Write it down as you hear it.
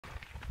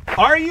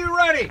Are you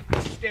ready?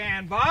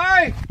 Stand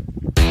by.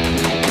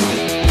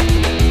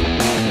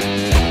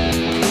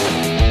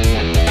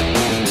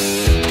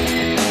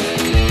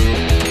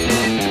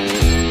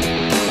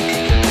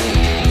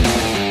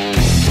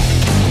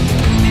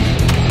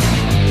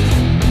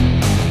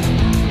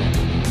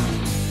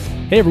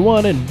 Hey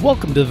everyone, and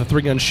welcome to the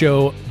Three Gun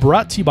Show,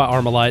 brought to you by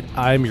Armalite.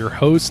 I'm your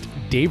host,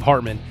 Dave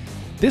Hartman.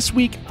 This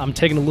week, I'm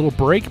taking a little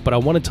break, but I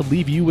wanted to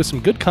leave you with some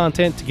good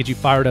content to get you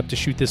fired up to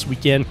shoot this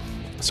weekend.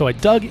 So I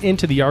dug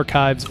into the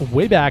archives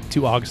way back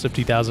to August of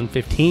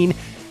 2015,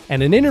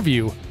 and an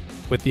interview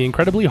with the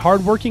incredibly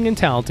hardworking and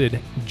talented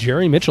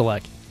Jerry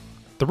Miculek.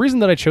 The reason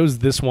that I chose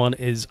this one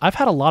is I've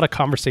had a lot of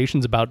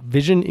conversations about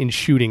vision in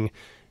shooting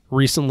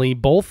recently,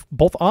 both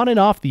on and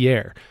off the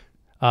air.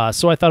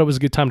 So I thought it was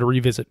a good time to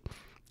revisit.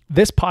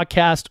 This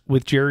podcast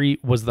with Jerry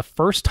was the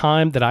first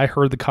time that I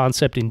heard the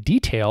concept in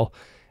detail,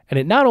 and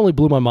it not only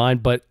blew my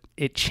mind, but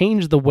it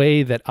changed the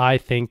way that I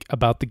think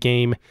about the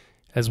game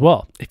as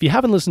well. If you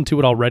haven't listened to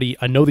it already,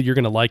 I know that you're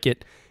going to like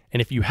it,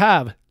 and if you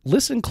have,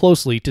 listen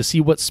closely to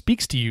see what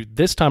speaks to you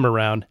this time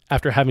around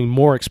after having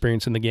more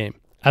experience in the game.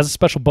 As a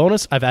special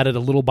bonus, I've added a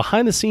little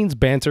behind-the-scenes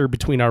banter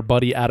between our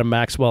buddy Adam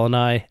Maxwell and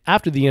I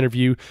after the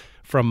interview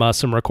from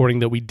some recording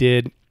that we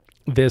did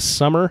this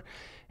summer.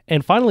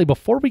 And finally,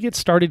 before we get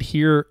started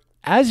here,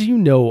 as you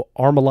know,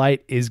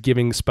 Armalite is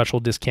giving special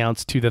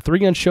discounts to the Three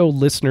Gun Show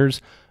listeners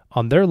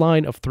on their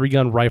line of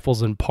three-gun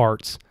rifles and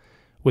parts.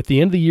 With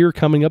the end of the year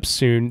coming up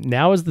soon,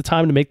 now is the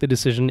time to make the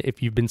decision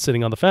if you've been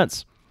sitting on the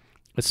fence,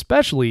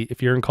 especially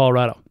if you're in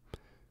Colorado.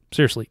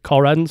 Seriously,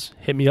 Coloradans,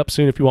 hit me up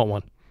soon if you want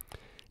one.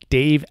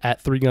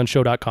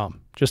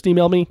 Dave@threegunshow.com. Just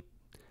email me,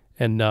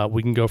 and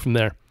we can go from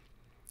there.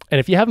 And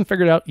if you haven't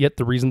figured out yet,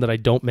 the reason that I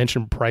don't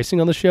mention pricing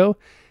on the show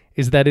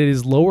is that it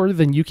is lower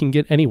than you can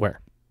get anywhere.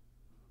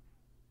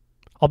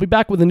 I'll be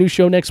back with a new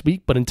show next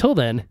week, but until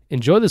then,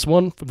 enjoy this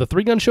one from the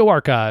Three Gun Show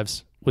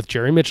archives with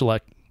Jerry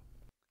Miculek.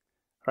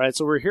 All right,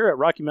 so we're here at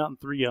Rocky Mountain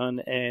Three Gun,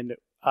 and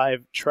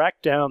I've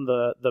tracked down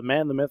the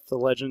man, the myth, the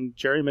legend,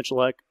 Jerry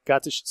Miculek.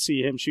 Got to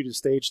see him shoot a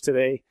stage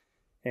today,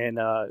 and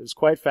it was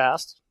quite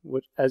fast,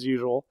 as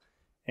usual,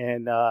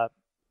 and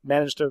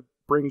managed to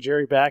bring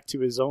Jerry back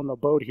to his own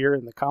abode here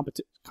in the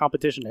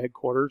competition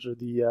headquarters, or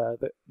the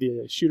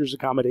shooters'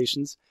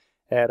 accommodations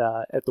at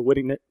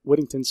the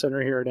Whittington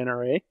Center here at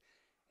NRA.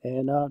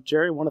 And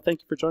Jerry, I want to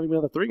thank you for joining me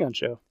on the Three Gun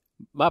Show.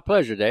 My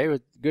pleasure, Dave.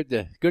 It's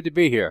good to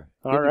be here.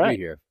 All right. To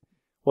be here.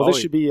 Well,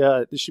 this should be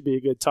a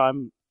good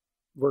time.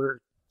 We're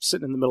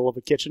sitting in the middle of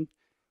a kitchen,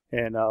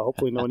 and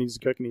hopefully no one needs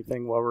to cook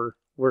anything while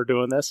we're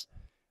doing this.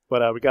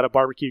 But we got a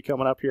barbecue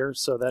coming up here,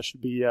 so that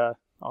should be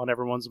on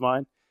everyone's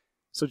mind.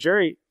 So,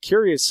 Jerry,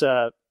 curious,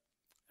 want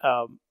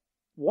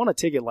to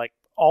take it like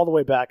all the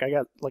way back. I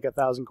got like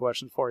 1,000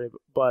 questions for you,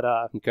 but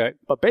okay.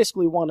 But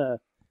basically want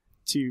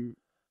to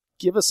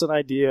give us an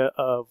idea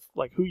of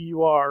like who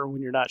you are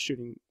when you're not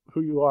shooting,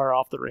 who you are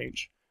off the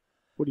range.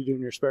 What do you do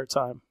in your spare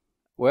time?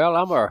 Well,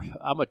 I'm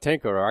a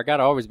tinkerer. I got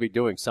to always be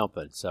doing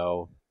something.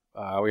 So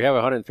we have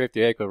a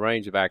 150-acre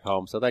range back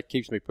home, so that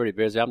keeps me pretty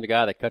busy. I'm the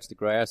guy that cuts the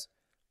grass,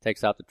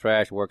 takes out the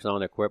trash, works on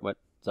the equipment.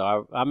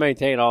 So I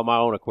maintain all my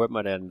own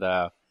equipment, and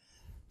I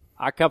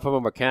come from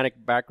a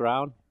mechanic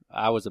background.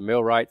 I was a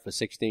millwright for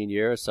 16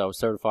 years, so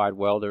certified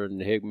welder and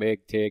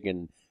MIG, TIG,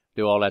 and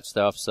do all that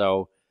stuff.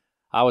 So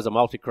I was a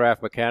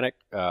multi-craft mechanic,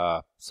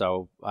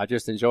 so I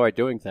just enjoy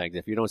doing things.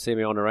 If you don't see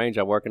me on the range,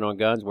 I'm working on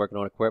guns, working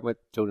on equipment,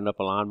 tuning up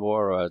a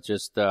lawnmower, or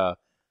just I'm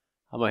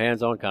a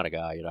hands-on kind of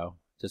guy,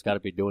 Just got to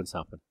be doing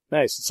something.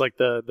 Nice. It's like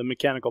the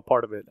mechanical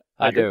part of it.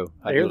 I hear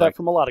that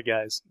from a lot of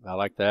guys. I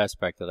like the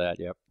aspect of that,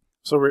 yep.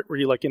 So were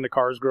you like into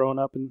cars growing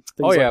up and things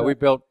like that? Oh,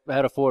 yeah, we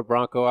had a Ford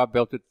Bronco. I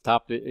built it,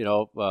 topped it,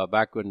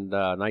 back in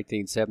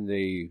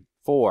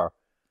 1974.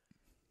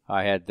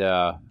 I had,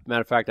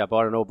 matter of fact, I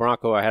bought an old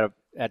Bronco. I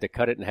had to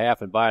cut it in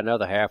half and buy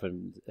another half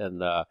and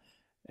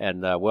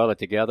weld it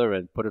together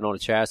and put it on a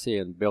chassis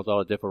and built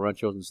all the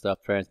differentials and stuff,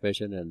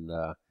 transmission, and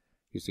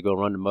used to go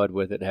run the mud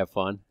with it and have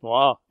fun.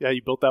 Wow. Yeah,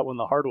 you built that one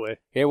the hard way.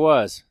 It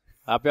was.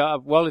 I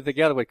welded it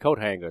together with coat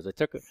hangers.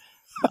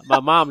 My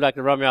mom liked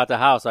to run me out the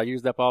house. I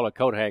used up all the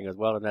coat hangers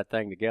welding that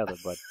thing together,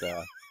 but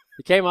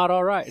it came out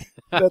all right.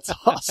 That's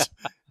awesome.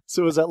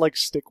 So is that like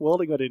stick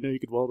welding? I didn't know you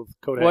could weld with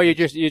coat hangers. Well, you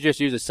just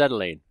use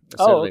acetylene.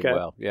 Okay.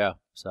 Weld. Yeah.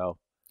 So.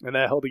 And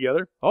that held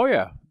together? Oh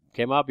yeah,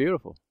 came out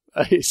beautiful.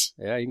 Nice.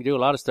 Yeah, you can do a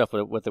lot of stuff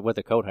with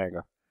the coat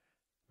hanger.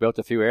 Built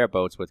a few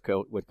airboats with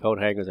coat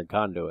hangers and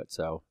conduit.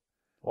 So.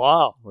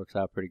 Wow. Works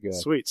out pretty good.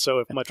 Sweet. So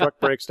if my truck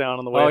breaks down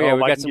on the way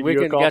home, we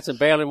can get some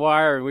baling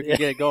wire and we can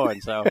get it going.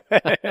 So.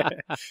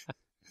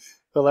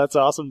 Well, that's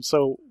awesome.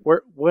 So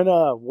when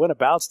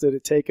abouts did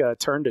it take a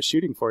turn to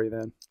shooting for you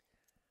then?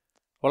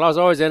 Well, I was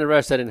always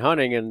interested in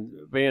hunting,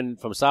 and being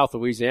from South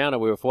Louisiana,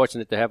 we were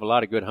fortunate to have a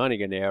lot of good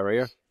hunting in the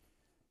area.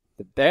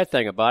 The bad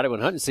thing about it,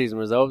 when hunting season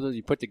was over,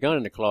 you put the gun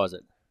in the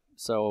closet.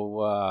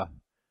 So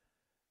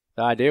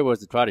the idea was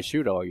to try to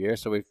shoot all year.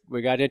 So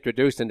we got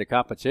introduced into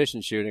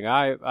competition shooting.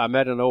 I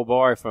met an old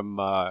boy from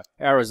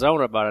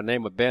Arizona by the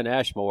name of Ben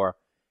Ashmore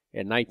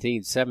in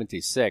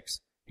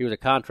 1976. he was a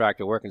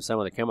contractor working some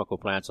of the chemical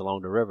plants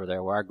along the river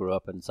there where I grew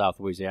up in South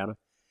Louisiana.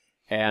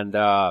 And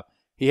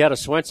he had a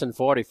Swenson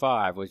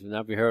 45, which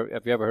have you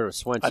ever heard of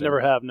Swenson? I never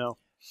have, no.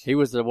 He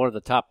was one of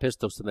the top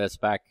pistolsmiths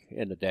back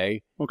in the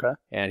day. Okay.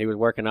 And he was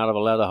working out of a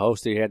leather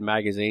holster. He had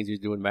magazines. He was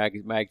doing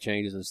mag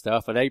changes and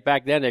stuff. And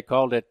back then they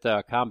called it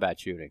combat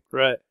shooting.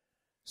 Right.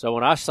 So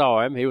when I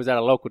saw him, he was at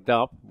a local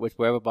dump, where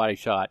everybody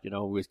shot. You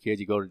know, with kids,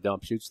 you go to the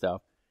dump, shoot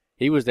stuff.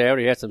 He was there.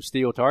 He had some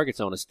steel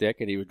targets on a stick,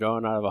 and he was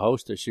drawing out of a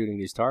holster, shooting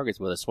these targets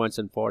with a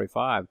Swenson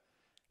 45.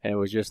 And it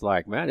was just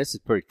like, man, this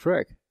is pretty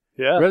trick.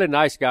 Yeah. Really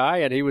nice guy,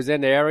 and he was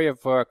in the area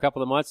for a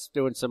couple of months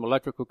doing some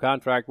electrical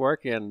contract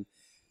work, and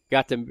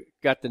got to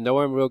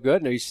know him real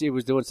good. And he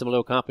was doing some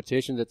little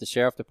competitions at the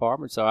sheriff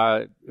department. So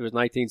it was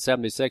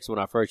 1976 when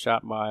I first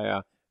shot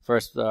my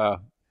first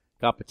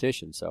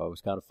competition. So it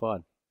was kind of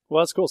fun.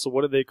 Well, that's cool. So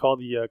what did they call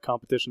the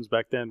competitions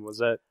back then? Was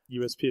that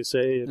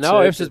USPSA?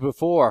 No, this was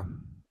before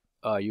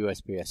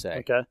USPSA.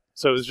 Okay.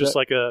 So it was just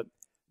like a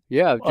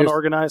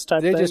unorganized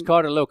type thing? They just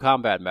called it a little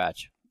combat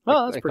match.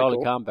 Oh, that's they pretty called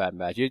cool. it combat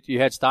match. You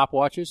had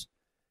stopwatches.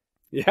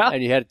 Yeah.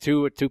 And you had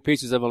two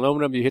pieces of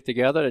aluminum you hit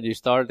together, and you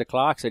started the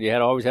clocks, and you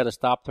always had a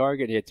stop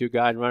target. You had two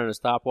guys running a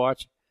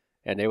stopwatch,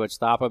 and they would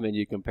stop them, and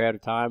you compare the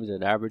times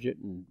and average it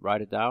and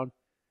write it down.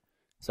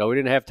 So we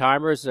didn't have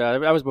timers.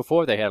 That was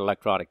before they had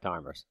electronic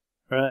timers.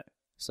 Right.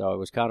 So it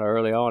was kind of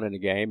early on in the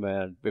game,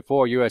 and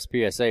before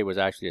USPSA was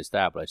actually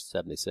established,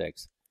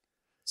 76.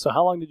 So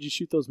how long did you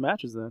shoot those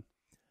matches then?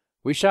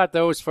 We shot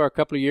those for a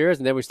couple of years,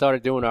 and then we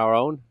started doing our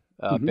own.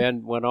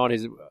 Ben went on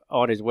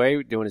his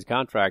way doing his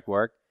contract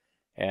work,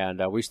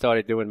 and we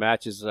started doing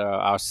matches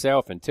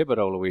ourselves in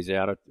Thibodaux,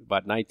 Louisiana,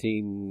 about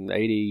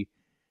 1980.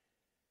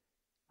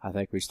 I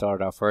think we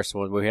started our first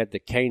one. We had the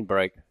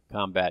Canebrake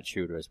Combat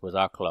Shooters was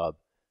our club,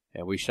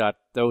 and we shot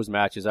those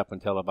matches up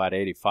until about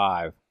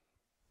 85.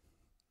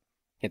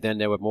 And then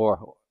there were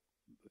more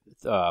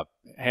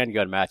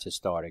handgun matches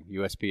starting,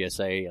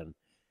 USPSA and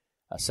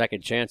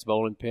Second Chance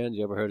bowling pins.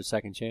 You ever heard of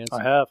Second Chance?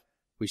 I have.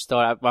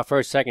 My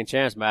first Second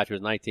Chance match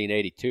was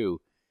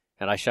 1982,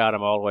 and I shot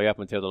them all the way up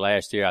until the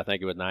last year. I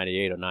think it was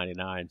 98 or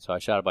 99, so I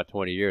shot about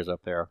 20 years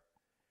up there.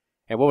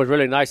 And what was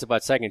really nice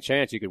about Second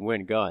Chance, you could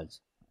win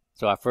guns.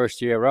 So our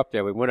first year up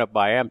there, we went up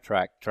by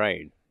Amtrak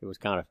train. It was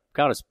kind of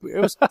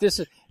this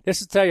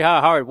is tell you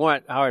how it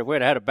went. I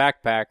had a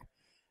backpack,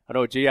 an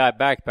old GI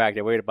backpack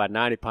that weighed about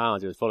 90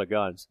 pounds. It was full of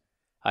guns.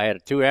 I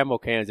had 2 ammo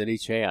cans in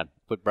each hand.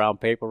 Put brown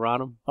paper around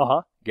them.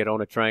 Get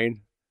on a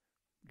train.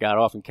 Got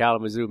off in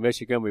Kalamazoo,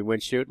 Michigan. We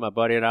went shooting, my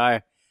buddy and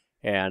I.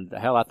 And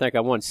hell, I think I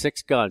won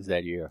 6 guns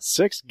that year.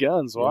 6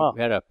 guns, wow.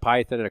 We had a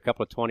Python and a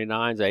couple of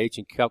 29s,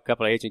 a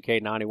couple of H&K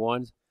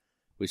 91s.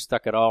 We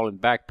stuck it all in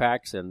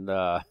backpacks and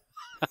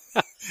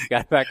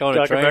got back on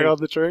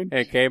the train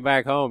and came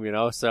back home, you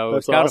know. So it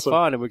was kind of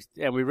fun.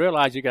 And we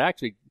realized you could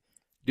actually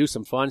do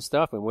some fun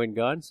stuff and win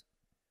guns.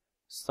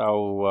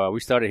 So we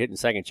started hitting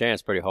Second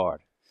Chance pretty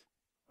hard.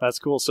 That's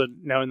cool. So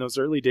now in those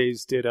early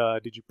days, did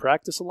you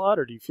practice a lot,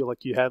 or do you feel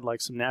like you had like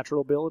some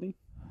natural ability?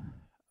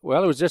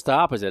 Well, it was just the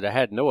opposite. I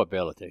had no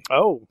ability.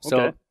 Oh,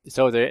 okay.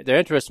 So the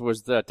interest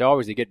was to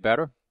always get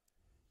better.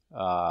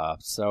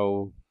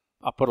 So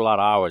I put a lot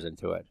of hours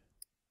into it.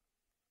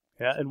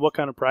 Yeah, and what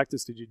kind of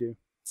practice did you do?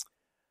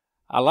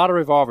 A lot of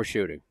revolver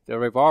shooting. The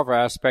revolver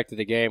aspect of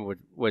the game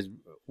was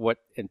what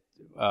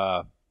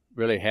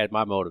really had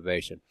my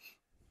motivation.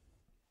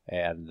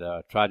 And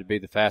tried to be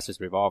the fastest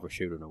revolver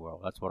shooter in the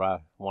world. That's what I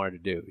wanted to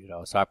do, you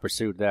know. So I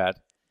pursued that,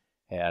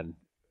 and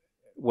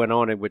went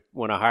on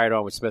when I hired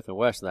on with Smith &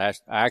 Wesson. I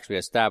actually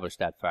established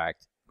that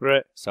fact.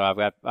 Right. So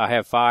I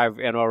have 5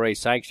 NRA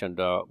sanctioned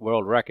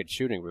world record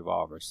shooting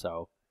revolvers.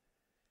 So,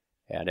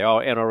 and they're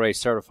all NRA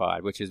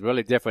certified, which is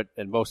really different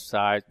than most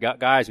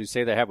guys who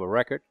say they have a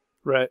record.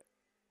 Right.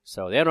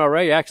 So the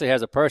NRA actually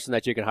has a person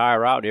that you can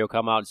hire out, and he'll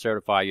come out and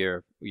certify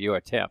your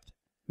attempt.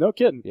 No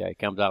kidding. Yeah, he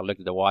comes out and looks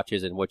at the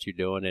watches and what you're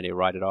doing, and he'll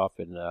write it off.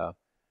 And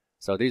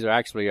so these are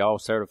actually all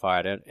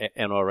certified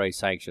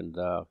NRA-sanctioned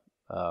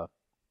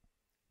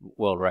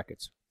world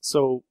records.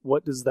 So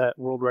what does that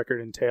world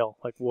record entail?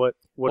 Like what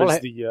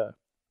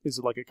is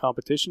it like a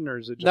competition, or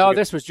is it just No,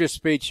 this was just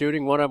speed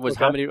shooting. One of them was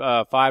Okay. how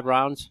many 5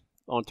 rounds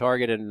on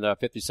target in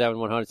 57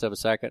 100ths of a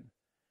second.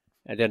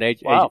 And then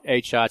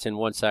eight shots in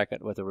 1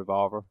 second with a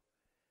revolver.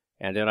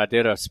 And then I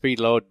did a speed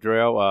load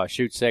drill,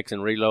 shoot 6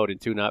 and reload in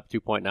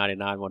 2.99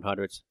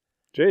 100ths.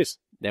 Jeez.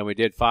 Then we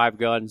did 5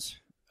 guns.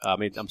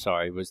 I'm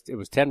sorry, it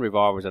was 10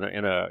 revolvers in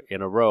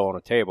a row on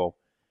a table.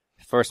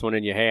 First one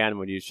in your hand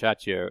when you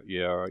shot your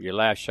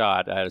last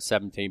shot, I had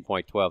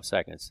 17.12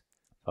 seconds.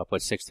 So I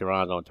put 60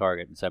 rounds on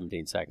target in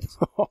 17 seconds.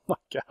 Oh my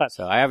God.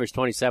 So I averaged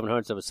 27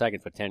 hundredths of a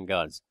second for 10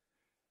 guns.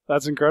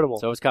 That's incredible.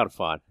 So it was kind of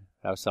fun.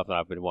 That was something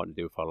I've been wanting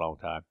to do for a long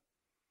time.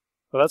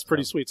 Well, that's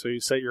pretty sweet. So you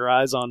set your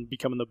eyes on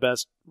becoming the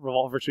best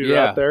revolver shooter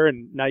out there,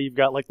 and now you've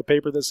got like the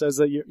paper that says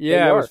that you.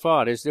 Yeah, it was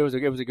fun. It was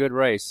a good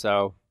race.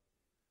 So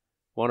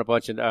won a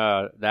bunch of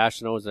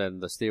nationals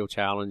and the Steel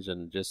Challenge,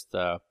 and just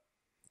so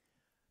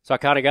I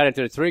kind of got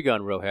into the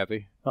 3-gun real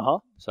heavy. Uh-huh.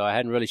 So I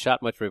hadn't really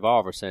shot much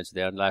revolver since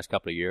then, the last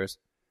couple of years.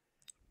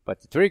 But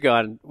the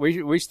 3-gun,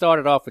 we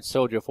started off with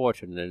Soldier of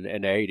Fortune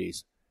in the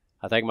 80s.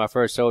 I think my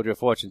first Soldier of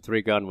Fortune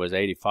 3-gun was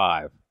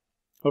 85.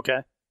 Okay.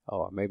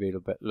 Oh, maybe a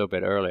little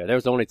bit earlier. There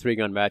was the only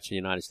 3-gun match in the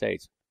United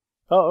States.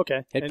 Oh,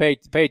 okay. It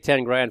paid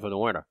 $10,000 for the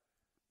winner.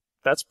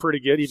 That's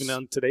pretty good, even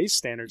on today's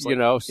standards. Like, you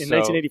know, in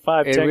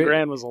 1985,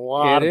 $10,000 was a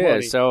lot of money. It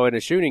is. So in a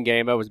shooting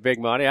game, that was big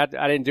money. I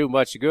didn't do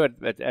much good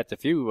at the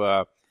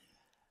few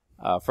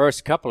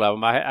first couple of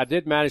them. I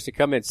did manage to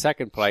come in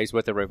second place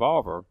with a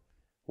revolver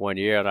one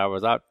year, and I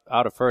was out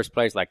of first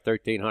place like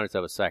 0.13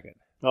 of a second.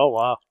 Oh,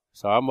 wow.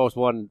 So I almost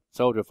won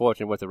Soldier of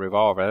Fortune with a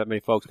revolver. That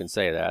many folks can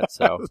say that.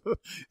 So that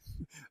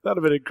would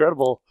have been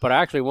incredible. But I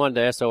actually won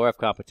the SOF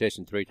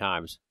competition 3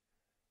 times.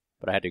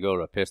 But I had to go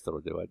to a pistol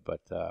to do it.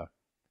 But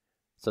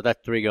so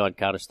that 3-gun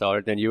kind of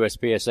started. Then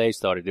USPSA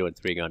started doing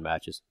 3-gun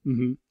matches.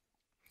 Mm-hmm.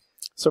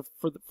 So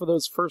for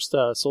those first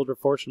Soldier of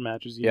Fortune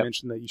matches, you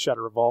mentioned that you shot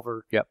a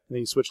revolver. Yep. And then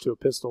you switched to a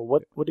pistol.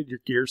 What did your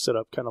gear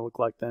setup kind of look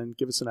like then?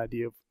 Give us an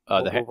idea of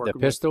the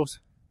pistols.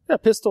 Yeah,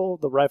 pistol,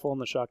 the rifle,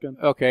 and the shotgun.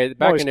 Okay,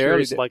 back in the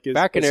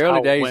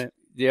early days,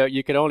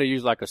 you could only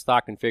use like a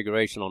stock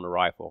configuration on the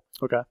rifle.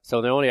 Okay.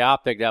 So the only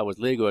optic that was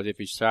legal is if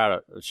you shot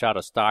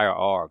a Steyr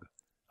ARG,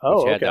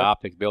 which had the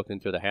optics built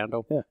into the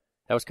handle. Yeah.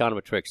 That was kind of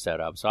a trick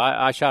setup. So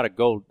I shot a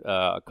gold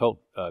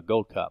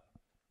cup,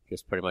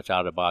 just pretty much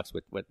out of the box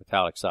with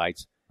metallic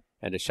sights,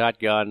 and the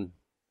shotgun,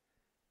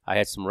 I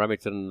had some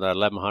Remington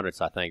 1100s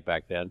I think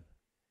back then,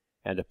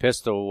 and the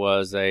pistol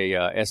was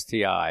a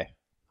STI.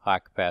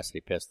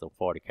 High-capacity pistol,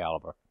 40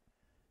 caliber.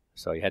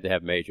 So you had to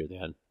have major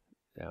then.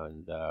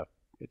 And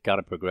it kind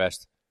of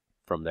progressed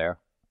from there.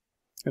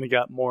 And it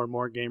got more and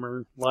more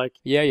gamer-like?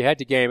 Yeah, you had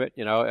to game it.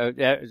 You know,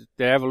 the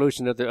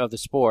evolution of the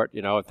sport,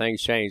 you know,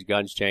 things change,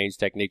 guns change,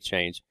 techniques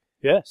change.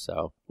 Yeah.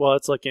 So. Well,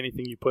 it's like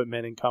anything you put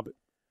men in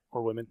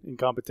or women in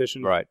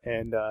competition. Right.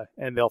 And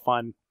they'll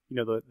find, you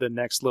know, the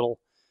next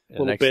little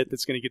bit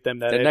that's going to get them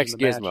that edge the next in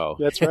the gizmo.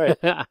 Match. That's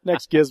right.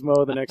 Next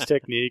gizmo, the next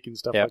technique and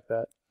stuff like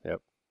that.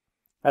 Yep.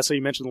 So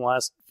you mentioned the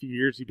last few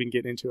years you've been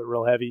getting into it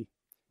real heavy.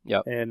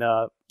 Yep. And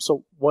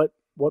so what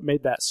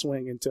made that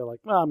swing into like,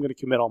 well, I'm going to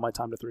commit all my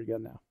time to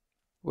 3-gun now?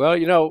 Well,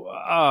 you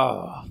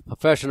know,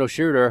 professional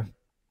shooter,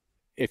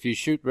 if you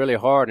shoot really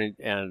hard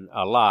and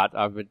a lot,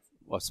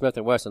 Smith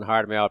 & Wesson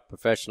hired me out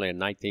professionally in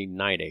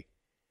 1990.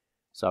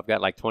 So I've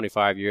got like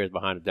 25 years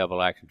behind a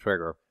double action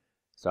trigger.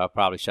 So I've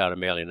probably shot 1.5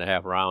 million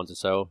rounds or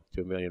so,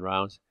 2 million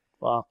rounds.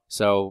 Wow.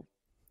 So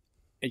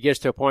it gets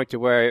to a point to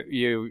where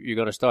you're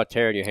going to start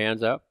tearing your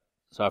hands up.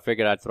 So I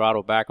figured I'd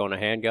throttle back on the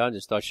handguns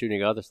and start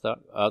shooting other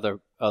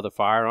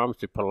firearms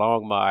to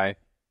prolong my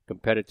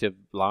competitive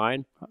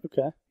line.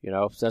 Okay. You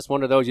know, so that's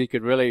one of those you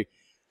could really,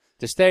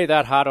 to stay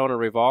that hot on a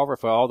revolver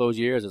for all those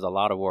years is a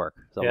lot of work.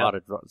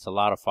 It's a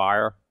lot of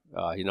fire.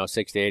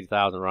 60,000 to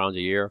 80,000 rounds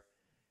a year,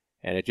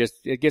 and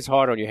it gets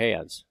hard on your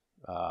hands.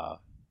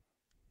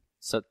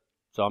 So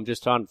I'm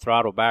just trying to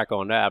throttle back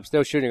on that. I'm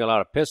still shooting a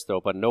lot of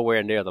pistol, but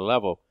nowhere near the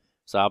level.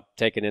 So I'm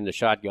taking in the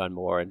shotgun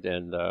more and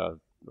the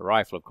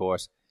rifle, of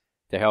course,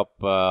 to help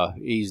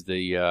ease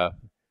the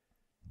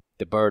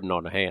burden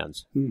on the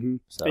hands. Mm-hmm.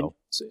 So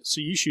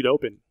you shoot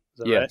open, is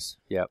that right? Yes.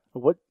 Yep.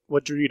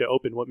 What drew you to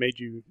open? What made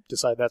you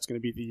decide that's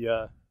going to be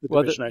the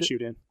division I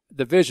shoot in?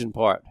 The vision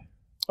part.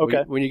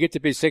 Okay. When you get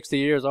to be 60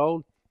 years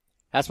old,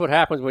 that's what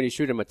happens when you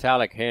shoot a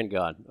metallic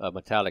handgun, a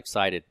metallic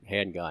sighted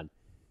handgun.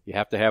 You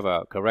have to have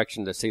a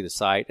correction to see the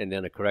sight and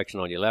then a correction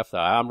on your left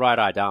eye. I'm right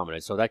eye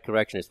dominant, so that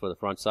correction is for the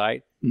front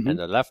sight, and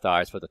the left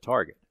eye is for the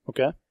target.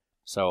 Okay.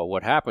 So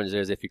what happens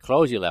is if you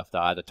close your left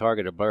eye, the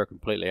target will blur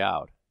completely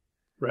out.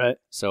 Right.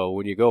 So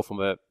when you go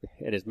from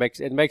it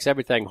makes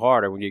everything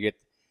harder when you get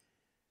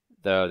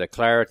the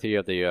clarity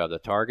of the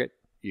target.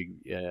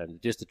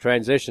 Just the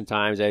transition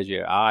times as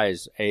your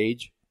eyes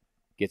age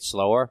get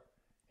slower,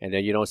 and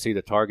then you don't see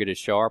the target as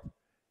sharp.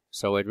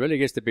 So it really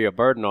gets to be a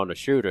burden on the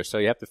shooter. So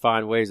you have to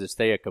find ways to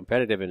stay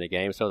competitive in the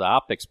game. So the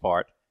optics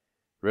part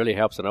really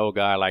helps an old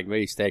guy like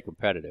me stay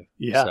competitive.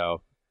 Yeah.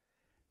 So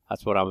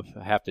that's what I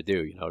have to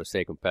do, to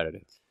stay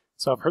competitive.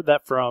 So I've heard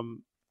that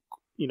from,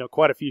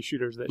 quite a few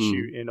shooters that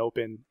shoot in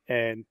open,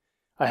 and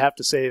I have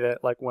to say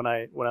that like when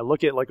I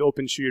look at like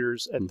open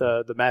shooters at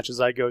the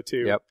matches I go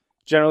to,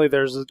 generally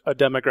there's a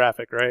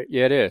demographic, right?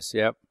 Yeah, it is.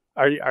 Yep.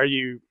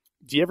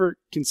 Do you ever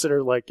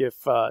consider like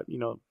if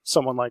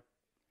someone like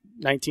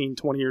 19,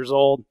 20 years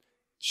old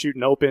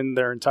shooting open,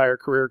 their entire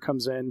career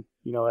comes in,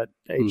 at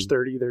age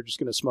 30, they're just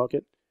going to smoke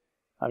it?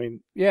 I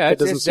mean, yeah,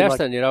 it's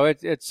destined.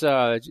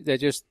 They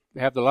just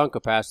have the lung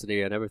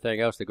capacity and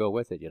everything else to go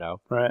with it.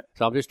 Right.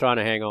 So I'm just trying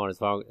to hang on as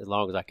long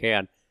as I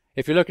can.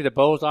 If you look at the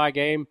bullseye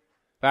game,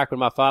 back when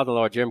my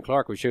father-in-law Jim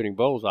Clark was shooting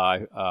bullseye,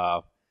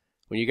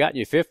 when you got in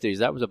your 50s,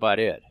 that was about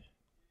it.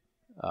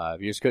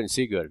 You just couldn't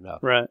see good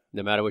enough. Right.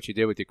 No matter what you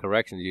did with your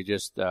corrections, you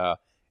just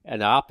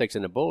and the optics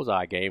in the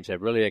bullseye games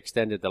have really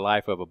extended the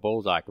life of a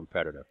bullseye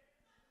competitor.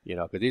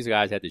 Because these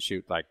guys had to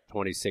shoot like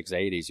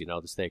 2680s,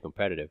 to stay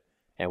competitive.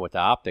 And with the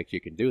optics,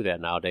 you can do that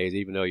nowadays,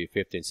 even though you're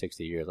 50 and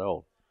 60 years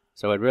old.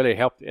 So it really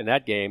helped in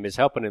that game. It's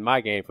helping in my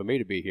game for me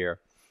to be here.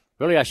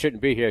 Really, I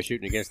shouldn't be here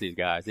shooting against these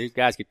guys. These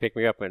guys could pick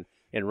me up and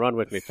and run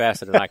with me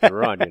faster than I can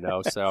run, you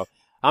know. So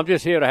I'm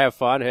just here to have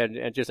fun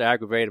and just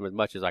aggravate them as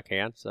much as I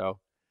can. So.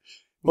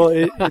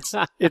 Well,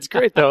 it's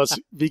great though,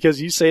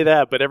 because you say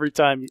that, but every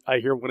time I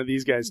hear one of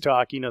these guys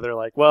talk, you know, they're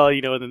like, well,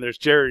 you know, and then there's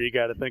Jerry you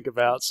got to think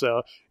about.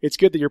 So it's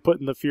good that you're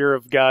putting the fear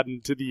of God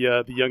into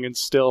the youngins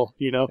still,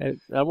 you know. And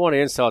I want to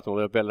insult him a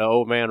little bit. The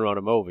old man run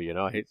him over, you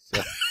know.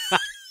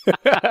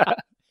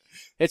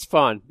 It's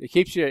fun. It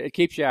keeps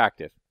you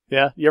active.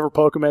 Yeah. You ever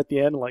poke him at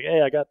the end, like,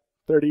 hey, I got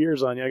 30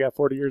 years on you. I got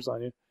 40 years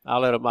on you. I'll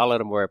let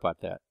him worry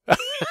about that.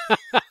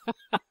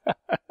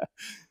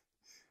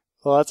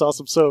 Well, that's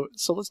awesome. So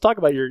let's talk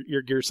about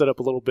your gear setup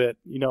a little bit.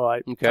 You know,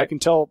 I can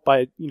tell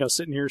by, you know,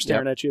 sitting here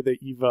staring at you that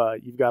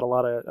you've got a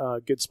lot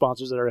of good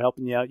sponsors that are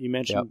helping you out. You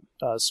mentioned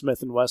Smith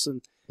 & Wesson.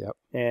 Yep.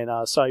 And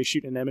saw you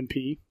shooting an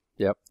M&P.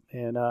 Yep.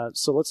 And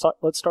so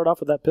let's start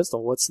off with that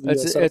pistol. What's the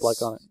setup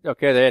like on it?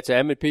 Okay, it's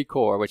an M&P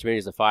core, which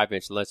means it's a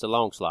 5-inch. It's a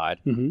long slide.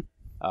 Mm-hmm.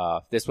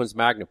 This one's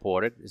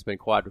Magnaported. It's been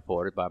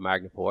quadruported by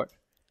Magnaport.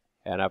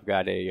 And I've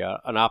got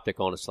an optic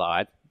on the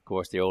slide. Of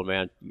course, the old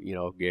man, you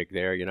know, gig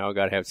there. You know,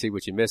 got to see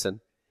what you're missing.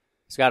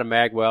 It's got a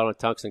magwell and a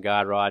tungsten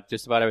guide rod,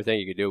 just about everything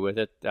you can do with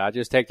it. I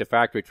just take the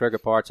factory trigger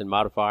parts and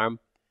modify them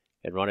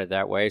and run it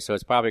that way. So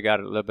it's probably got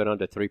a little bit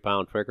under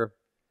 3-pound trigger.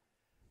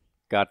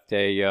 Got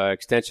a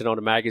extension on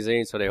the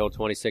magazine, so they hold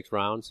 26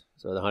 rounds.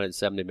 So the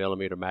 170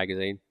 millimeter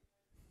magazine.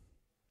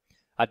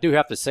 I do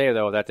have to say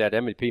though that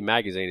M&P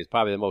magazine is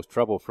probably the most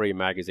trouble-free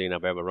magazine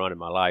I've ever run in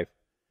my life.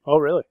 Oh,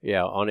 really?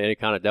 Yeah, on any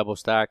kind of double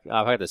stack.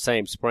 I've had the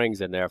same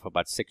springs in there for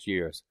about 6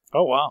 years.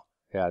 Oh, wow.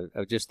 Yeah,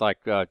 just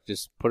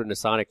put it in the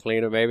sonic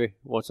cleaner maybe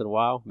once in a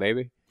while,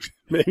 maybe.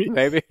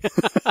 Maybe.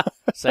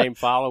 Same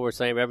follower,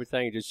 same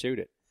everything, just shoot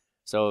it.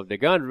 So the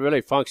gun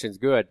really functions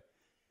good.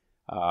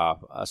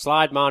 A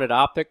slide-mounted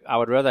optic, I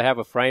would rather have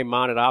a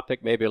frame-mounted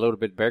optic, maybe a little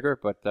bit bigger,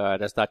 but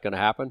that's not going to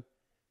happen.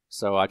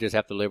 So I just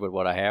have to live with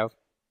what I have.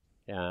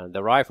 And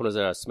the rifle is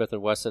a Smith &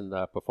 Wesson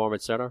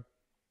Performance Center.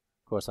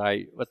 Of course,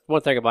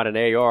 one thing about an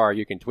AR,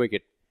 you can tweak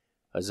it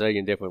a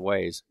zillion different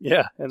ways.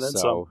 Yeah, and then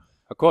some.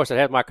 Of course, it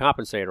has my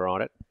compensator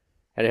on it,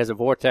 and it has a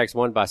Vortex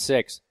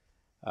 1x6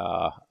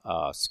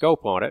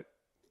 scope on it,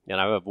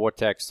 and I have a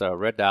Vortex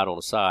red dot on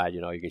the side.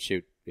 You know, you can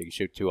shoot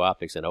 2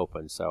 optics in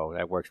open, so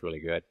that works really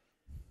good.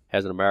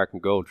 Has an American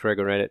Gold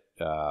trigger in it.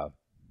 The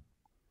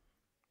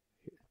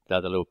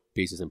other little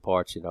pieces and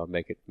parts, you know,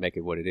 make it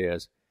what it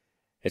is.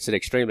 It's an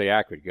extremely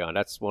accurate gun.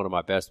 That's one of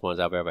my best ones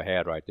I've ever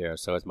had right there.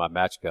 So it's my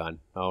match gun.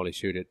 I only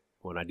shoot it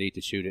when I need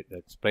to shoot it.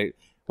 It's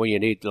when you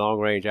need long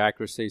range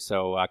accuracy.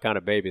 So I kind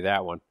of baby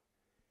that one.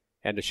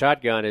 And the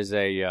shotgun is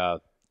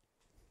a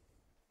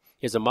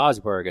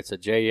Mossberg. It's a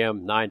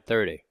JM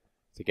 930.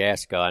 It's a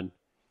gas gun.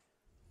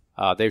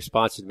 They've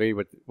sponsored me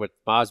with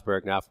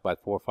Mossberg now for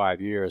about 4 or 5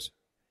 years.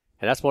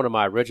 And that's one of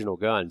my original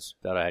guns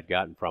that I had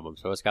gotten from them.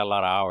 So it's got a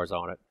lot of hours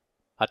on it.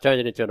 I turned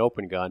it into an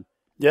open gun.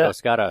 Yeah. So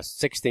it's got a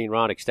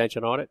 16-round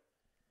extension on it,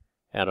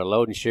 and a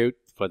load and shoot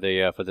for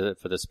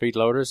the speed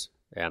loaders,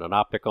 and an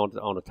optic on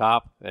the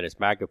top, and it's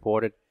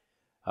Magnaported.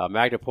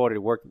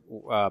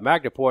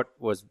 Magnaport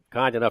was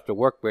kind enough to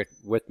work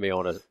with me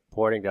on a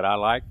porting that I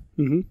like,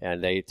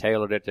 and they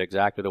tailored it to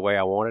exactly the way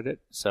I wanted it.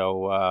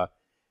 So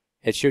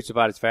it shoots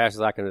about as fast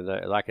as I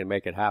can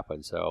make it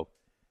happen. So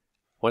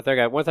one thing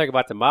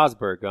about the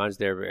Mossberg guns,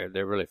 they're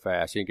really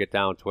fast. You can get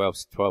down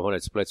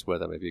 1,200 splits with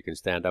them if you can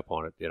stand up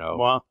on it, you know.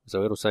 Wow.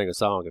 So it'll sing a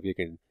song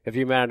if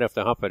you're man enough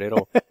to hump it.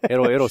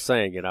 It'll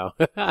sing, you know.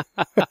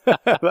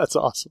 That's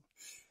awesome.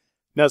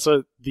 Now,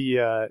 so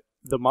the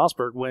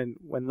Mossberg,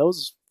 when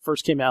those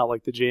first came out,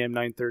 like the JM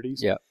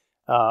 930s, yeah.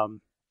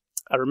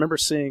 I remember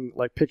seeing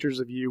like pictures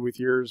of you with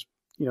yours,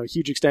 you know,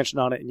 huge extension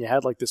on it, and you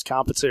had like this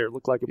compensator. It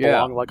looked like it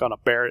belonged like on a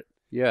Barrett.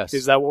 Yes.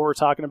 Is that what we're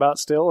talking about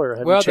still, or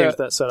have you changed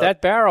that setup?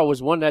 That barrel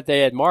was one that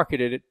they had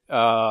marketed it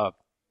for.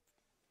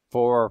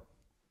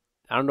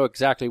 I don't know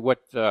exactly what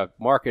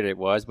market it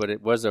was, but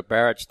it was a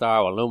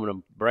Barrett-style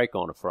aluminum brake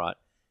on the front.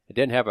 It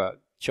didn't have a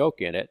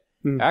choke in it.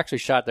 I actually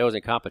shot those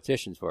in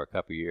competitions for a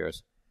couple of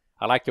years.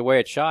 I liked the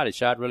way it shot. It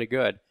shot really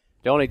good.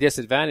 The only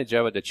disadvantage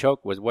of it, the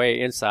choke was way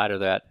inside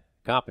of that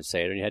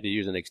compensator, and you had to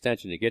use an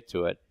extension to get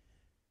to it.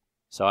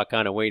 So I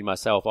kind of weaned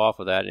myself off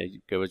of that, and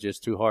it was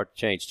just too hard to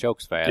change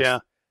chokes fast.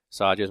 Yeah.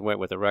 So I just went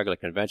with a regular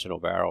conventional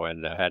barrel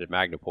and had it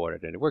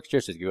Magnaported, and it works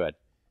just as good.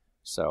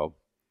 So,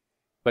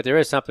 but there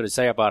is something to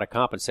say about a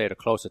compensator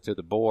closer to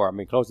the bore. I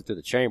mean, closer to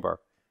the chamber,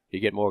 you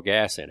get more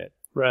gas in it.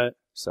 Right.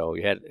 So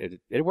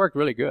it worked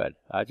really good.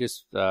 I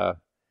just didn't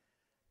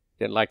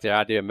like the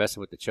idea of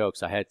messing with the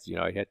chokes. It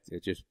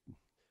just.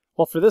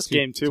 Well, for this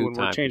game too, when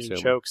we're changing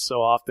chokes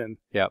so often,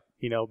 yep.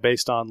 You know,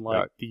 based on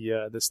like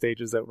the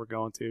stages that we're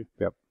going to.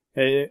 Yep.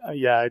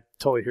 Yeah, I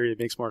totally hear you. It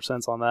makes more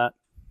sense on that.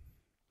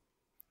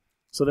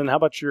 So then, how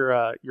about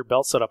your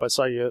belt setup? I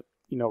saw you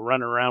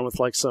running around with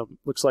like some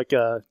looks like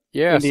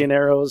Indian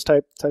arrows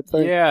type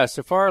thing. Yeah,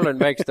 so Farland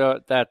makes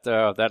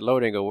that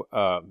loading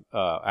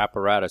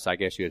apparatus, I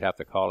guess you'd have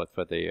to call it,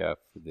 for the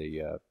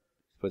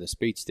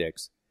speed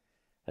sticks,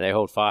 and they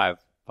hold five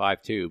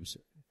tubes.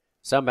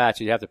 Some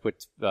matches you have to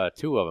put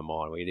 2 of them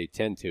on. We need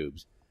 10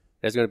 tubes,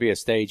 there's going to be a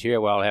stage here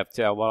where I'll have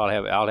 10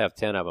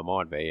 of them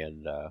on me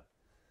and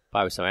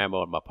probably some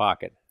ammo in my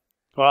pocket.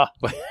 Wow.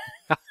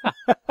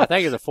 I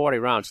think it's a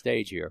 40-round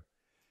stage here,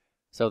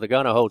 so the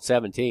gun will hold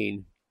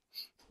 17.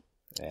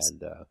 And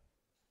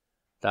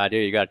the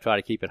idea, you got to try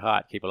to keep it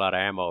hot, keep a lot of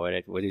ammo in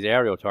it. When these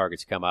aerial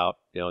targets come out,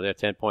 they're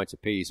 10 points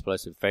apiece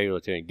plus a failure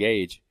to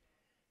engage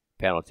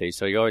penalty.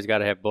 So you always got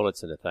to have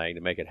bullets in the thing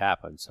to make it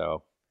happen.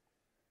 So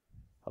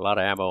a lot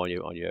of ammo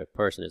on your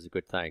person is a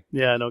good thing.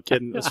 Yeah, no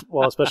kidding.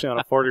 Well, especially on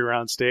a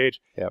 40-round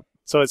stage. Yep.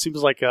 So it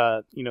seems like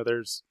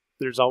there's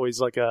always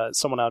like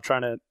someone out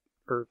trying to,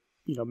 or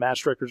match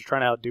strikers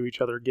trying to outdo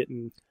each other,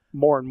 getting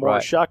more and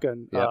more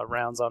shotgun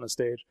rounds on a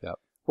stage. Yep.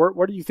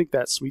 Where do you think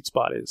that sweet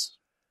spot is?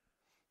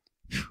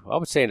 I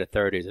would say in the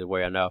 30s is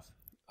way enough.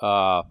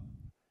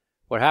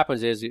 What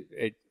happens is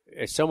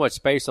it's so much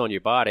space on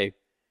your body.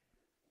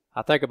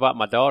 I think about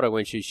my daughter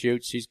when she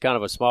shoots. She's kind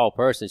of a small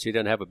person. She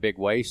doesn't have a big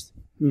waist.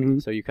 Mm-hmm.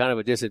 So you're kind of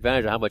a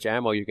disadvantage of how much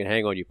ammo you can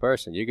hang on your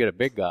person. You get a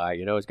big guy,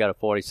 he's got a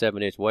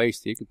 47-inch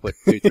waist. You can put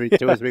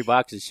two or three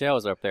boxes of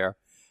shells up there,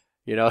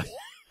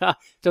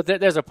 So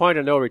there's a point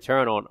of no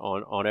return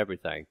on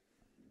everything.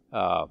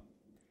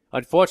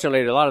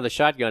 Unfortunately, a lot of the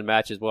shotgun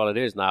matches, it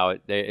is now,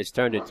 it's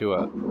turned into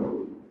a...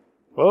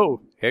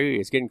 Whoa. Hey,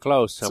 it's getting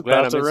close. I'm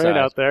glad I'm rain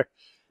out there.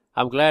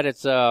 I'm glad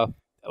it's... I'm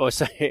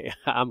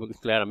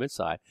glad I'm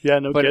inside. Yeah,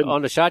 no but kidding.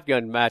 On the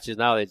shotgun matches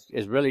now,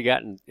 it's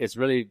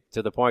really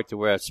to the point to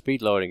where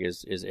speed loading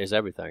is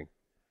everything.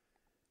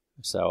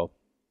 So,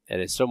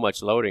 and it's so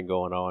much loading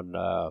going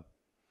on.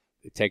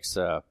 It takes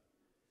a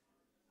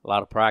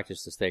lot of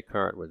practice to stay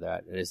current with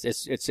that. And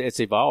it's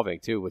evolving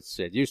too.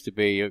 It used to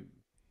be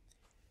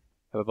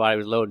everybody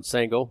was loading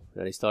single,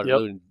 and they started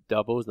loading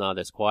doubles. Now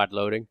there's quad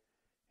loading.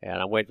 And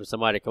I'm waiting for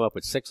somebody to come up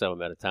with 6 of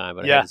them at a time,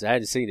 but I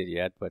hadn't seen it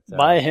yet. But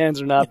my hands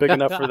are not big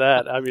enough for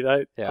that. I mean,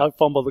 I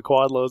fumble the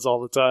quad loads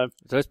all the time.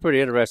 So it's pretty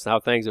interesting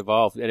how things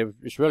evolve, and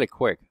it's really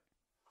quick.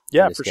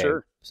 Yeah, for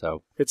sure.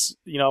 So it's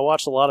I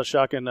watched a lot of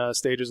shotgun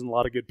stages and a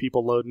lot of good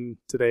people loading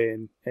today,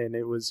 and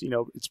it was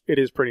it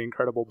is pretty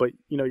incredible. But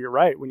you're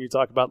right when you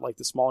talk about like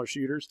the smaller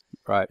shooters,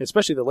 right?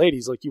 Especially the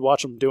ladies, like you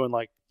watch them doing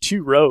like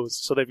 2 rows,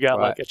 so they've got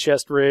like a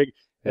chest rig.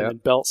 And then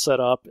belt set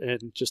up,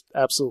 and just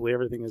absolutely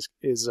everything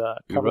is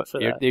covered for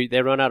that.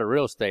 They run out of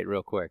real estate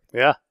real quick.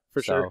 Yeah,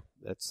 for sure.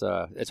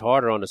 It's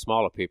harder on the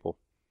smaller people.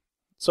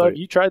 So have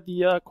you tried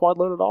the quad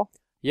load at all?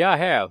 Yeah, I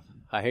have.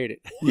 I hate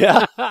it.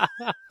 Yeah.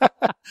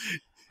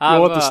 You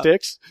want the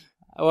sticks?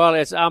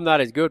 Well, I'm not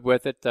as good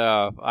with it.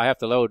 I have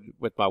to load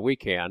with my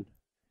weak hand.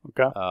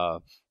 Okay.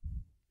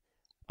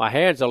 My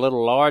hand's a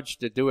little large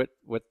to do it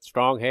with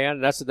strong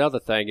hand. That's another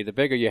thing. The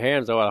bigger your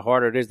hands are, the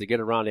harder it is to get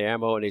around the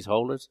ammo in these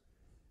holders.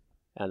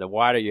 And the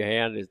wider your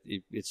hand,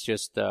 it's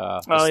just...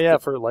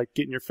 for like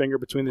getting your finger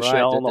between the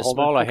shell and the holder.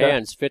 The smaller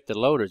hands fit the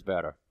loaders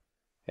better.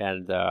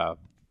 And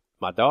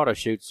my daughter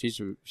shoots,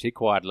 she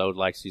quad loads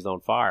like she's on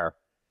fire.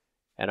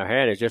 And her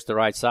hand is just the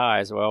right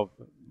size. Well,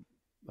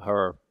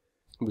 let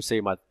me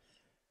see, my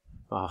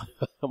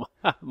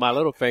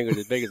little finger's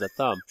as big as a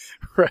thumb.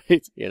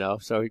 Right.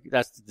 So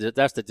that's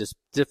the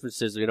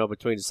differences,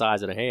 between the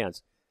size of the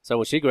hands. So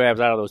when she grabs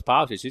out of those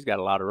pouches, she's got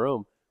a lot of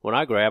room. When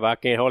I grab, I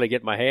can't hardly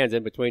get my hands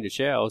in between the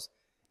shells.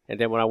 And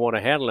then when I want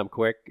to handle them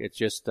quick, it's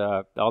just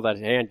all that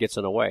hand gets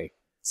in the way.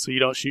 So you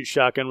don't shoot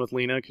shotgun with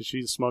Lena because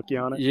she'll smoke you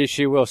on it? Yeah,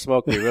 she will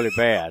smoke me really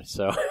bad.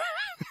 So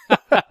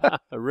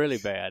really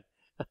bad.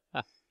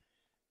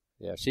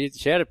 Yeah, she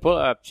had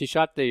she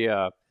shot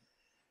the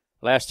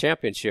last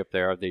championship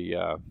there,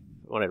 the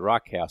one at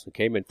Rock House, and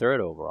came in 3rd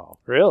overall.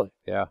 Really?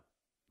 Yeah.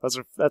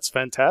 That's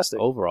fantastic.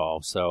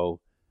 Overall, so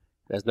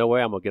there's no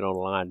way I'm going to get on the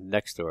line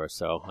next to her.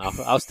 So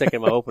I'll stick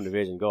in my open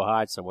division, go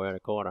hide somewhere in a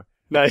corner.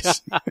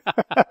 Nice.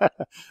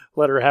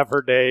 Let her have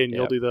her day, and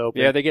you'll do the open.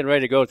 Yeah, they're getting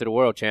ready to go to the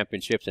World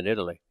Championships in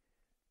Italy.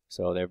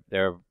 So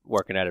they're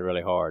working at it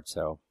really hard.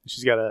 So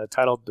she's got a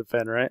title to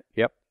defend, right?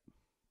 Yep.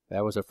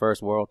 That was her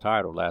first world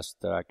title last,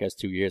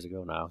 2 years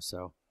ago now.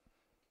 So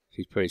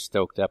she's pretty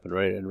stoked up and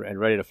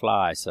ready to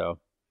fly. So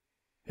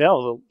yeah,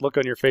 well, the look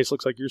on your face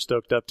looks like you're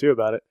stoked up too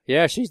about it.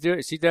 Yeah, she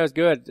does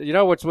good.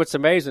 What's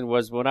amazing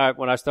was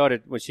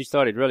when she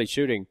started really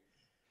shooting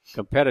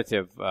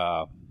competitive,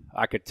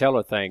 I could tell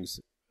her things,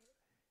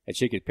 and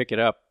she could pick it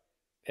up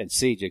and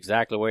see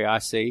exactly the way I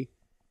see.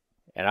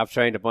 And I've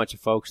trained a bunch of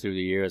folks through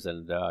the years,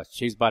 and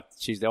she's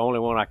the only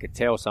one I could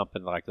tell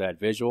something like that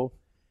visual.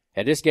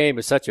 And this game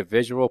is such a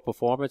visual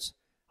performance.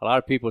 A lot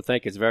of people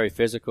think it's very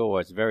physical or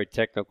it's very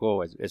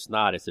technical. It's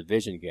not. It's a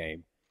vision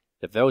game.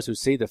 If those who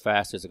see the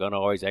fastest are going to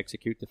always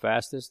execute the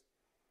fastest.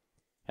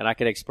 And I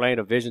can explain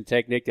a vision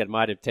technique that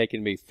might have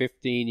taken me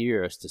 15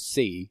 years to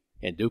see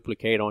and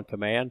duplicate on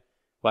command.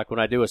 Like when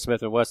I do a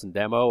Smith & Wesson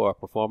demo or a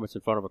performance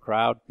in front of a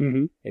crowd.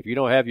 Mm-hmm. If you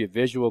don't have your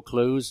visual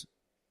clues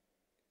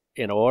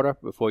in order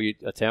before you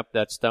attempt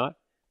that stunt,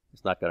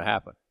 it's not going to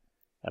happen.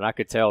 And I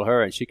could tell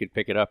her, and she could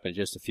pick it up in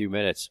just a few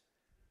minutes.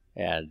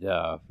 And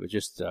it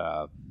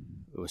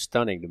was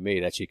stunning to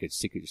me that she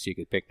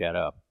could pick that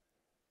up.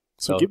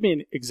 So give me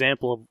an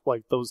example of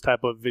like those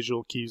type of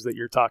visual cues that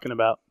you're talking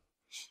about.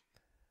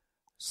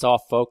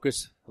 Soft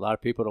focus, A lot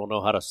of people don't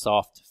know how to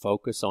soft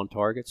focus on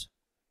targets,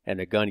 and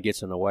the gun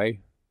gets in the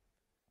way.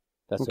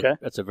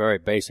 That's a very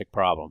basic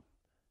problem.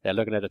 They're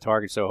looking at the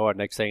target so hard,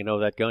 next thing you know,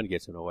 that gun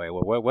gets in the way.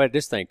 Well, where did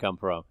this thing come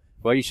from?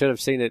 Well, you should have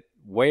seen it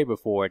way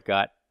before it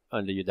got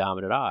under your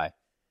dominant eye.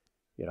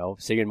 You know,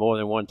 seeing more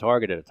than one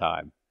target at a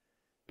time.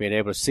 Being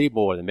able to see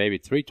more than maybe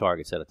 3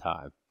 targets at a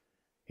time.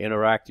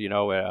 Interact,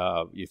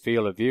 your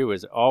field of view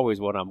is always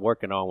what I'm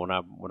working on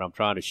when I'm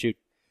trying to shoot.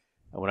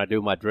 And when I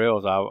do my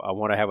drills, I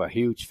want to have a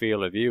huge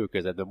field of view,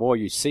 because the more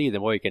you see,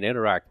 the more you can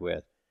interact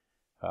with.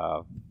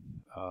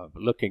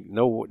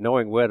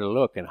 Knowing where to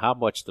look and how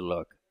much to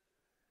look.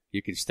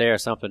 You can stare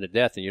something to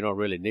death and you don't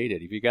really need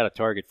it. If you got a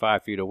target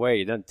 5 feet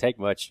away, it doesn't take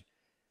much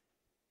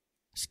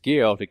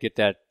skill to get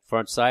that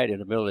front sight in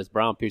the middle of this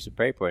brown piece of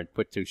paper and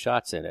put 2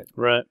 shots in it.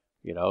 Right.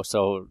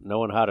 So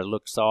knowing how to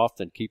look soft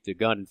and keep the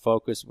gun in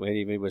focus when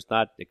even it was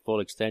not the full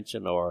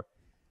extension, or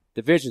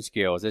the vision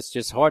skills. It's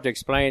just hard to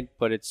explain,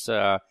 but it's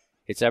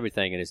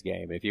everything in this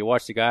game. If you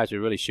watch the guys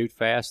who really shoot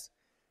fast,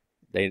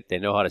 they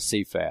know how to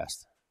see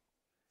fast.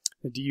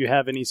 Do you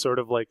have any sort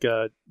of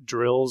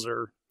drills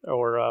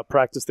or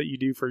practice that you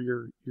do for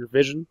your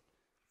vision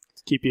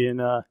to keep you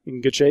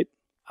in good shape?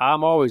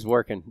 I'm always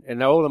working,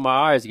 and the older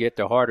my eyes get,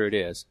 the harder it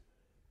is.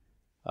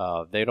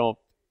 They don't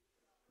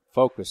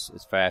focus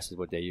as fast as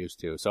what they used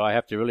to, so I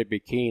have to really be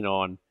keen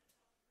on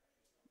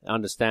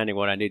understanding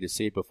what I need to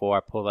see before I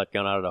pull that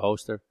gun out of the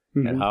holster,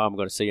 and how I'm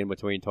going to see in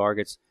between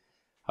targets.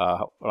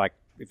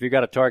 If you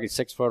got a target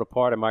 6 foot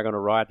apart, am I going to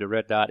ride the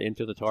red dot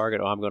into the target,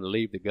 or I'm going to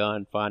leave the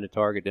gun, find the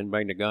target, then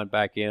bring the gun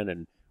back in,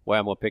 and where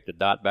I'm going to pick the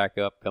dot back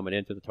up coming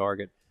into the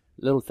target?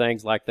 Little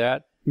things like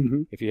that.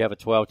 Mm-hmm. If you have a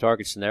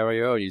 12-target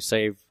scenario, you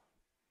save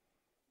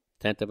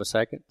 1/10 of a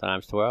second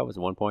times 12 is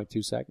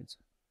 1.2 seconds.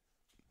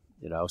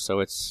 So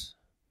it's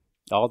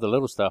all the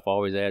little stuff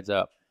always adds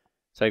up.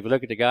 So if you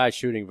look at the guys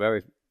shooting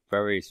very,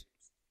 very,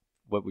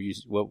 what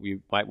we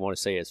might want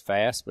to say is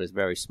fast, but it's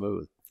very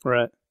smooth.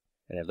 Right.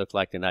 And it looks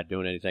like they're not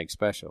doing anything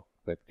special,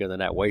 but because they're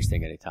not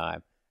wasting any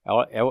time.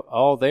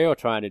 All they're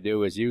trying to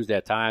do is use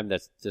that time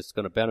that's just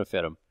going to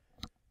benefit them.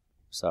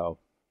 So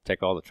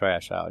take all the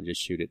trash out and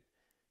just shoot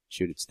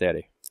it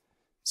steady.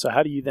 So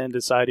how do you then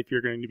decide if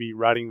you're going to be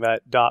riding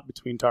that dot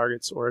between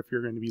targets, or if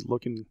you're going to be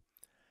looking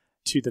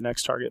to the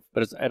next target?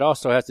 But it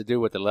also has to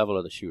do with the level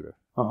of the shooter.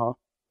 Uh-huh.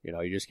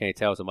 You just can't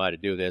tell somebody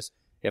to do this.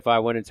 If I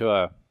went into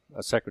a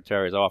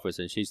secretary's office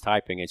and she's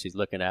typing and she's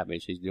looking at me,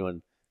 she's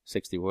doing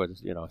 60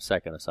 words, a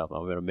second or something,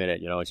 or in a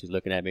minute, and she's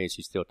looking at me and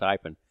she's still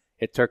typing.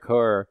 It took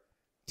her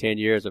 10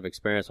 years of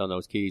experience on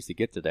those keys to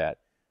get to that.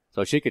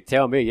 So she could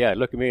tell me,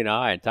 look at me in the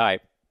eye and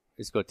type.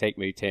 It's going to take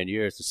me 10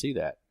 years to see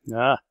that.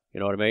 Ah. You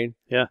know what I mean?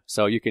 Yeah.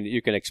 So you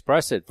can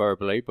express it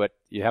verbally, but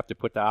you have to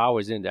put the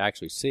hours in to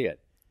actually see it.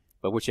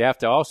 But what you have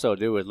to also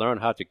do is learn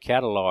how to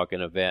catalog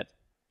an event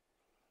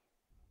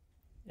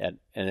and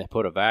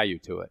put a value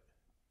to it.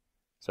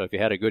 So if you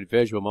had a good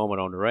visual moment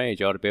on the range,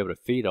 you ought to be able to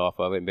feed off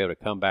of it and be able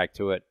to come back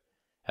to it.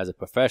 As a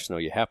professional,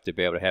 you have to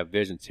be able to have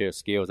vision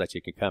skills that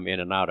you can come in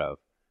and out of.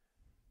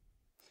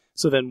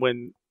 So then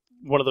when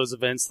one of those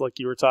events like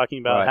you were talking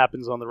about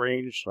happens on the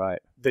range,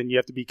 then you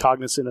have to be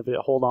cognizant of it,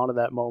 hold on to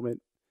that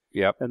moment,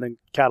 and then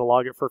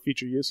catalog it for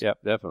future use? Yep,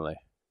 definitely.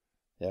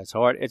 Yeah, it's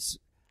hard. It's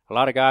a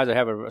lot of guys that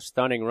have a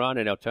stunning run,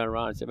 and they'll turn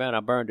around and say, man,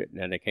 I burned it,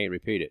 and then they can't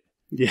repeat it.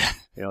 Yeah.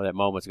 That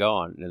moment's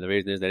gone, and the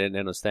reason is they didn't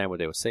understand what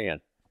they were seeing.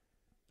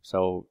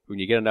 So when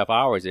you get enough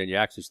hours in, you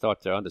actually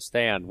start to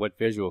understand what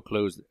visual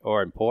clues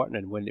are important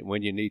and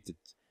when you need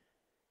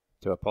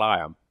to apply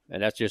them.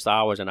 And that's just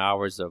hours and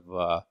hours of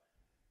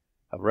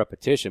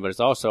repetition, but it's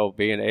also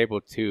being able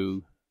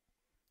to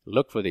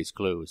look for these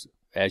clues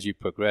as you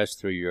progress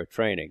through your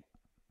training.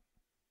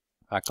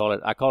 I call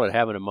it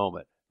having a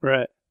moment.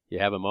 Right. You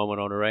have a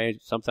moment on the range.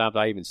 Sometimes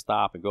I even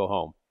stop and go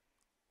home.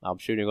 I'm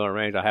shooting on a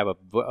range. I have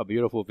a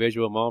beautiful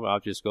visual moment. I'll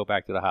just go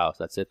back to the house.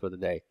 That's it for the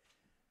day.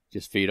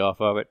 Just feed off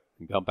of it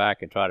and come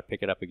back and try to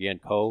pick it up again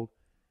cold.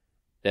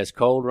 There's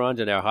cold runs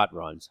and there are hot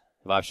runs.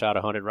 If I've shot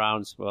 100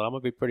 rounds, well, I'm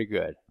going to be pretty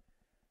good.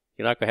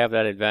 You're not going to have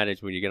that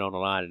advantage when you get on the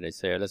line and they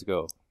say, let's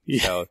go.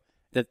 Yeah. So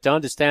to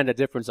understand the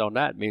difference on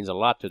that means a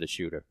lot to the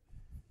shooter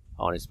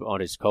on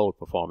his cold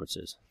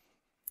performances.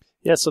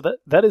 Yeah, so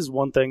that is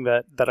one thing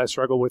that I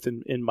struggle with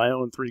in my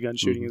own 3-gun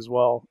shooting as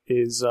well,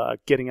 is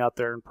getting out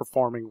there and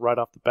performing right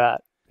off the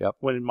bat. Yep.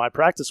 When in my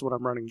practice, when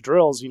I'm running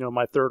drills,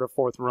 my 3rd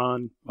or 4th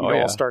run,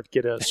 I'll start to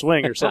get a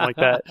swing or something like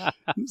that.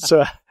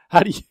 So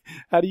how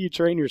do you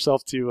train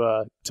yourself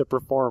to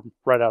perform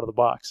right out of the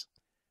box?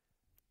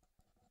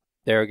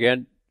 There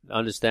again,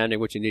 understanding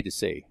what you need to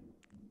see.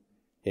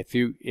 If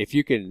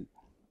you can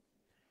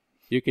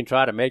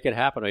try to make it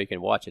happen, or you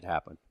can watch it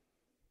happen.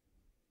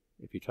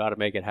 If you try to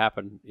make it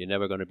happen, you're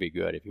never going to be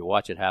good. If you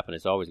watch it happen,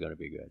 it's always going to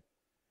be good.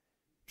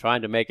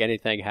 Trying to make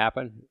anything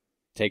happen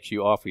takes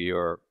you off of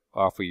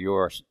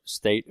your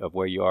state of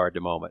where you are at the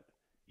moment.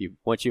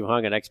 Once you've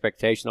hung an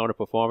expectation on a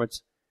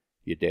performance,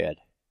 you're dead.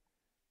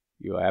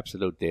 You're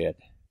absolute dead.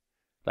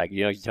 Like,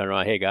 you turn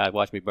around, hey guys,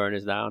 watch me burn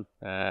this down.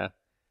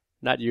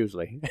 Not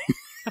usually.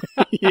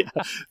 Yeah,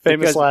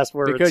 famous last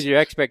words. Because your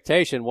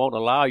expectation won't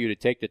allow you to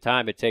take the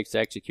time it takes to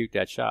execute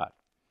that shot.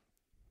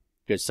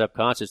 Because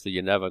subconsciously,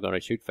 you're never going to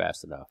shoot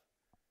fast enough.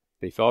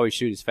 But if you always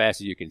shoot as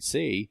fast as you can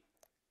see,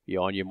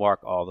 you're on your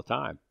mark all the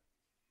time.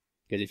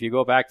 Because if you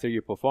go back to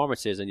your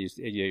performances and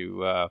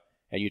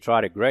you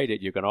try to grade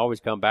it, you can always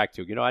come back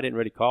to, I didn't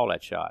really call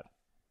that shot.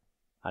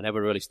 I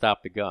never really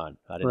stopped the gun.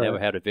 Never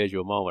had a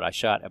visual moment. I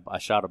shot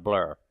a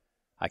blur.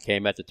 I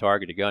came at the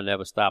target. The gun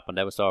never stopped. I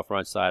never saw a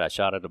front sight. I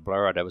shot at a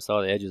blur. I never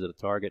saw the edges of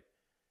the target.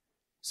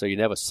 So you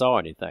never saw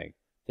anything.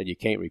 Then you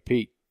can't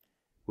repeat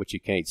what you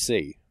can't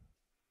see.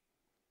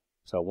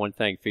 So one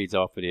thing feeds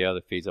off of the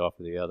other, feeds off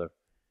of the other.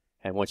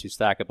 And once you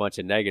stack a bunch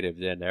of negatives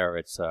in there,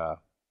 it's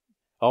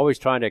always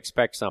trying to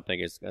expect something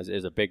is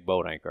a big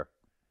boat anchor.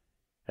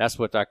 That's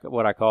what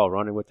I call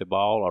running with the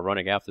ball or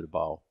running after the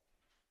ball.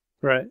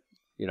 Right.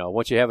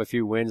 Once you have a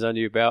few wins under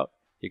your belt,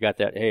 you got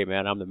that, hey,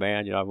 man, I'm the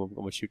man. I'm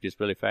going to shoot this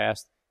really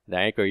fast. The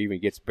anchor even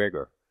gets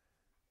bigger.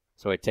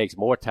 So it takes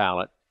more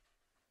talent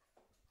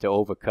to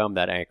overcome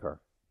that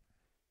anchor.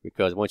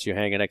 Because once you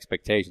hang an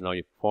expectation on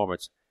your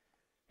performance,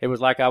 it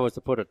was like I was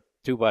to put a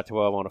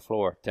 2x12 on the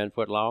floor, 10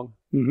 foot long.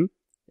 Mm-hmm.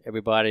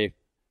 Everybody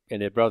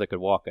and their brother could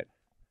walk it.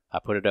 I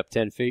put it up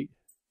 10 feet.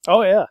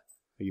 Oh, yeah.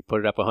 You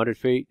put it up 100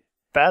 feet.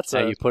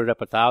 And you put it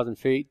up 1,000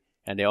 feet.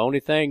 And the only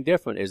thing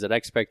different is an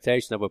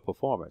expectation of a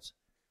performance.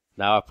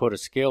 Now I put a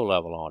skill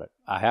level on it.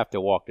 I have to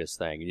walk this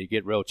thing, and you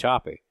get real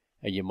choppy,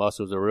 and your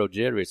muscles are real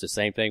jittery. It's the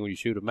same thing when you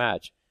shoot a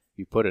match.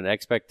 You put an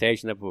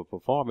expectation of a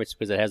performance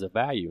because it has a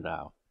value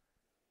now.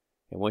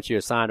 And once you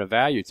assign a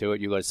value to it,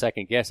 you're going to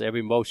second-guess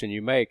every motion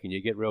you make, and you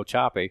get real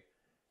choppy,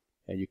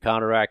 and you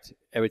counteract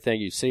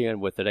everything you're seeing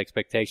with an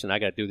expectation, I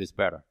got to do this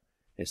better.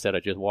 Instead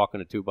of just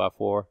walking a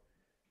 2x4,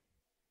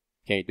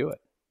 can't do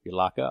it. You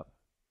lock up.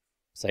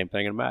 Same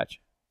thing in a match.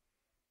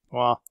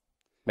 Wow.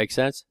 Make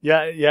sense?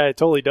 Yeah, it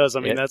totally does. I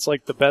mean, that's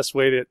like the best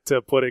way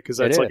to put it because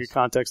that's like a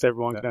context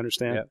everyone can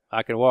understand. Yeah.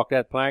 I can walk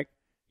that plank.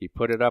 You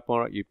put it up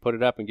on it. You put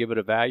it up and give it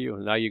a value,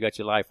 and now you got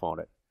your life on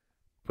it.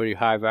 Pretty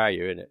high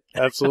value, isn't it?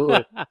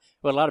 Absolutely.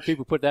 Well, a lot of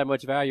people put that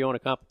much value on a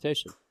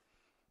competition.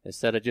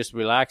 Instead of just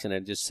relaxing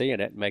and just seeing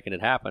it and making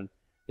it happen,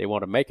 they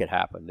want to make it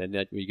happen. And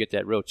then you get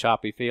that real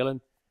choppy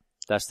feeling.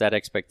 That's that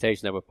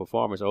expectation of a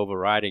performance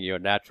overriding your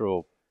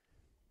natural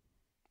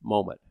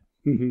moment.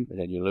 Mm-hmm. And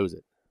then you lose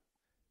it.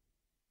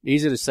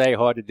 Easy to say,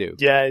 hard to do.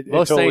 Yeah,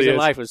 most totally things in is.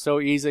 life are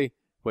so easy,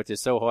 but they're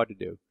so hard to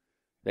do.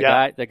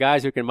 The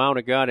guys who can mount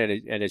a gun and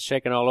it's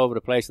shaking all over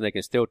the place and they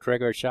can still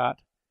trigger a shot,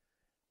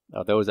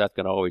 are those that's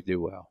going to always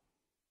do well.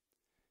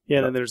 Yeah,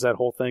 and then there's that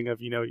whole thing of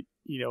the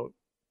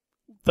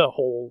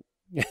whole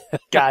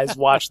guys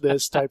watch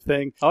this type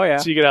thing. Oh yeah.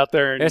 So you get out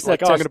there and it's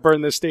like, I'm going to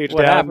burn this stage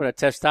what down. What happened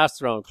to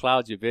testosterone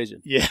clouds your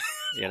vision? Yeah.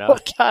 Oh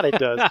God, it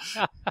does.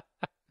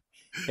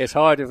 It's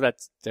hard to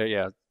let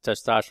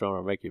testosterone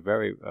will make you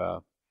very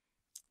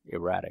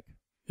erratic.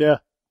 Yeah.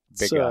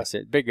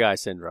 Big guy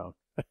syndrome.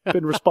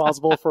 Been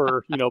responsible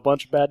for, a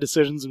bunch of bad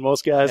decisions, and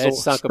most guys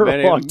it's sunk for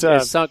a long time.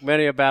 It's sunk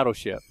many a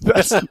battleship.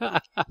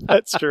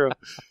 That's true.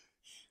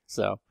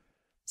 So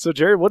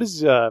Jerry, what is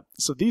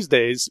so these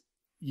days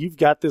you've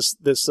got this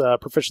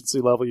proficiency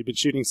level you've been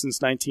shooting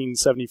since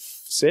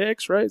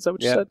 1976, right? Is that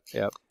what you said?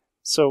 Yep.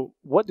 So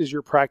what does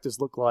your practice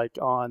look like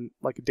on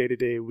like a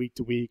day-to-day,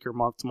 week-to-week, or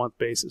month-to-month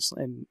basis?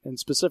 And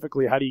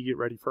specifically, how do you get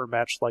ready for a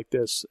match like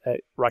this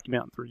at Rocky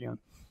Mountain 3 Gun?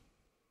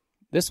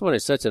 This one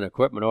is such an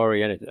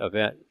equipment-oriented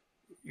event.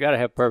 You got to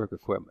have perfect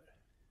equipment.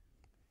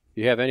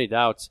 If you have any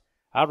doubts,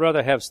 I'd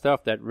rather have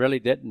stuff that really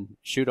didn't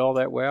shoot all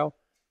that well,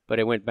 but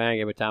it went bang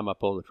every time I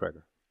pulled the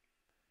trigger.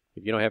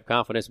 If you don't have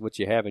confidence in what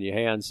you have in your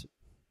hands,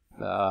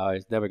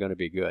 it's never going to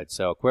be good.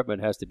 So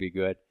equipment has to be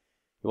good.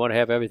 You want to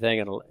have everything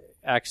and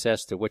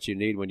access to what you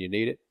need when you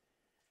need it.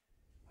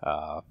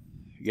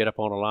 Get up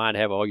on the line,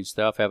 have all your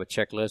stuff, have a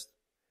checklist.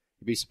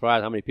 You'd be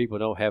surprised how many people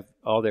don't have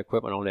all their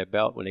equipment on their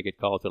belt when they get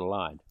called to the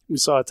line. We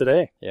saw it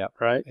today. Yeah,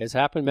 right. It's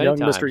happened many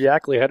times. Mr.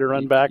 Yackley had to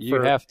run back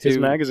for his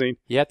magazine.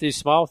 You have to do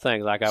small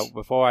things like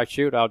before I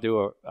shoot, I'll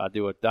do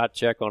a dot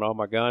check on all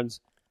my guns.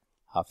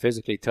 I'll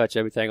physically touch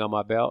everything on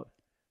my belt.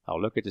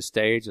 I'll look at the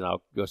stage and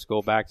I'll just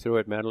go back through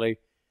it mentally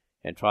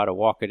and try to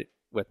walk it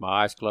with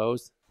my eyes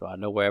closed, so I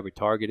know where every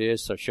target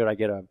is. So should I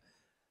get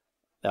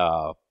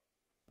a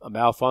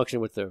malfunction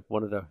with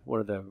one of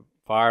the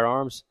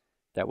firearms,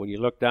 that when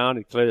you look down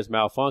and clear this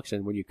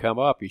malfunction, when you come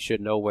up, you should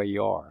know where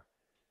you are.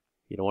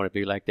 You don't want to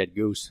be like that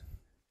goose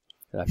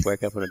that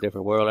wake up in a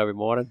different world every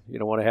morning. You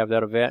don't want to have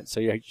that event. So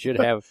you should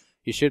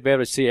be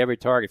able to see every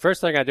target.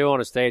 First thing I do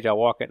on a stage, I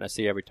walk it and I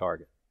see every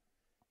target.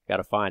 Got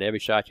to find every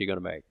shot you're going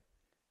to make.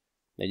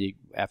 Then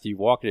after you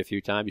walk it a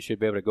few times, you should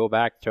be able to go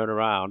back, turn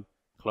around,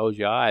 close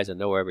your eyes, and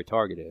know where every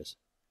target is.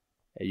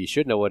 And you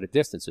should know what the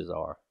distances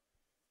are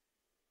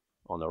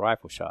on the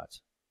rifle shots.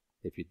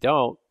 If you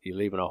don't, you're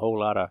leaving a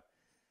lot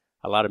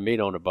of meat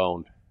on the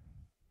bone.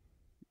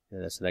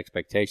 And that's an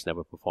expectation of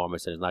a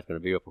performance, and it's not going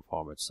to be a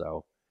performance.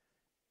 So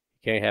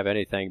you can't have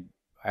anything.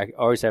 I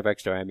always have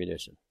extra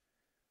ammunition.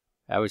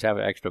 always have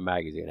an extra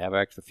magazine. Have an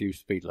extra few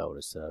speed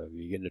loaders. So if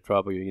you get into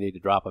trouble, you need to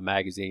drop a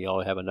magazine. You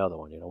always have another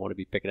one. You don't want to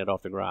be picking it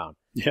off the ground.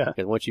 Yeah.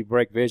 Because once you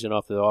break vision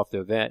off the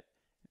event,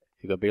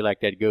 you're gonna be like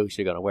that goose.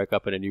 You're gonna wake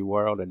up in a new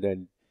world, and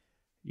then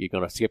you're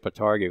gonna skip a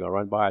target. You're gonna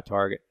run by a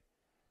target.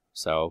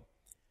 So,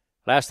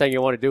 last thing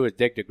you want to do is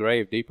dig the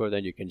grave deeper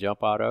than you can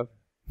jump out of.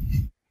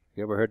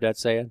 You ever heard that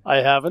saying? I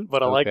haven't,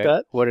 but I like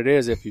that. What it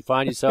is, if you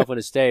find yourself on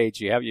a stage,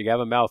 you have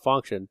a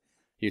malfunction,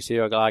 you see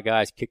a lot of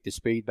guys kick the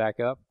speed back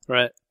up.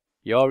 Right.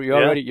 You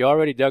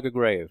already dug a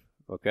grave.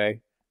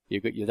 Okay,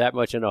 you're that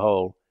much in a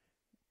hole,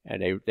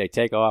 and they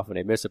take off and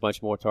they miss a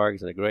bunch more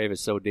targets, and the grave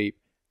is so deep,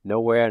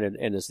 nowhere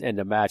in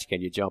the match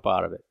can you jump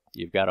out of it.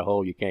 You've got a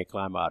hole you can't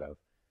climb out of.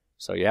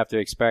 So you have to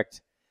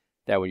expect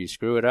that when you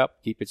screw it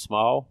up, keep it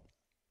small.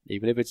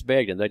 Even if it's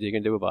big, there's nothing you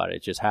can do about it.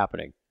 It's just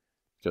happening.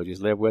 So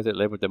just live with it,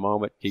 live with the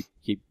moment,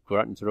 keep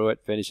grunting through it,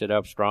 finish it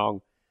up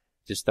strong.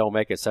 Just don't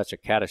make it such a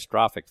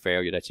catastrophic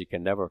failure that you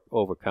can never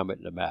overcome it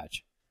in the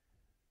match.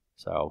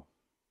 So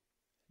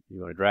you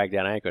want to drag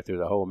that anchor through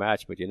the whole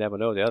match, but you never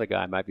know. The other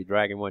guy might be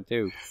dragging one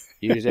too.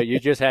 You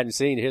just hadn't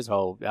seen his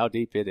hole, how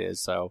deep it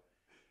is. So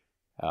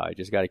you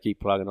just got to keep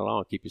plugging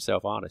along, keep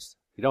yourself honest.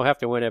 You don't have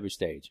to win every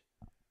stage.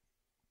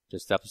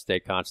 Just have to stay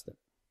constant.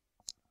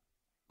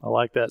 I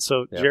like that.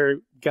 So, Yep. Jerry,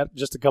 got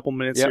just a couple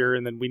minutes Yep. here,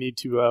 and then we need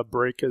to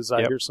break because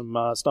I Yep. hear some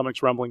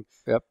stomachs rumbling.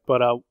 Yep.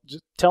 But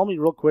just tell me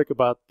real quick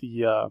about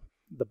the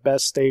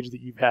best stage that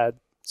you've had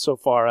so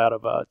far out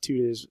of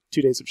 2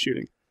 days of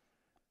shooting.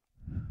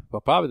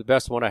 Well, probably the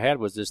best one I had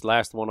was this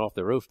last one off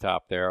the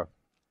rooftop there.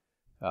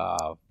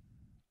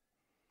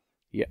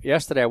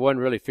 Yesterday I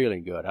wasn't really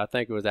feeling good. I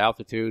think it was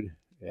altitude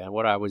and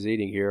what I was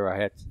eating here. I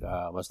had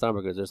my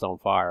stomach was just on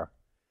fire.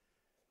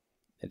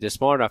 And this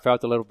morning I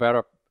felt a little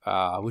better.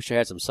 I wish I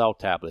had some salt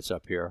tablets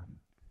up here.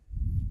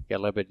 Got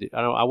a little bit.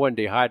 I wasn't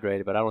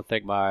dehydrated, but I don't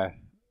think I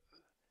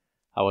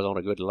was on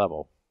a good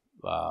level.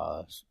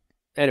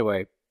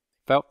 Anyway,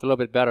 felt a little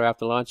bit better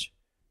after lunch.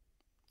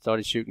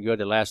 Started shooting good.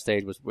 The last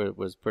stage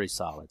was pretty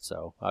solid.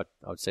 So I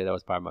would say that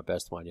was probably my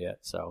best one yet.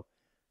 So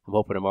I'm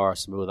hoping tomorrow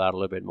smooth out a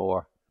little bit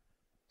more.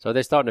 So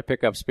they're starting to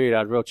pick up speed.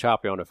 I was real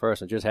choppy on the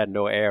first and just had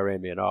no air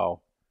in me at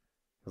all.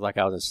 It was like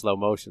I was in slow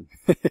motion.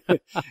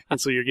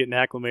 And so you're getting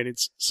acclimated.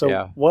 So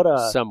yeah,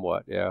 what?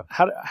 Somewhat, yeah.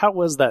 How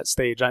was that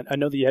stage? I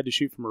know that you had to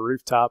shoot from a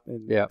rooftop,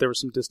 and Yeah. there were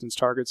some distance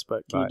targets.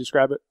 But can you Right.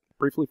 describe it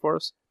briefly for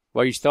us?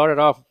 Well, you started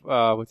off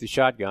with the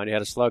shotgun. You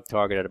had a slug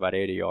target at about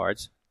 80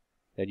 yards.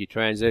 Then you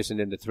transitioned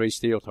into 3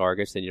 steel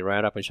targets. Then you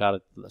ran up and shot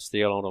a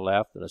steel on the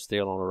left and a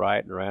steel on the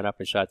right, and ran up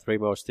and shot 3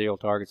 more steel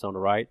targets on the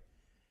right.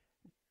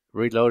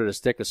 Reloaded a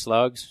stick of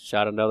slugs,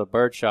 shot another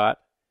bird shot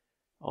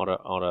on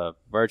a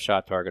bird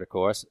shot target, of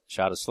course.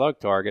 Shot a slug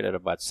target at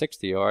about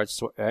 60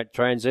 yards.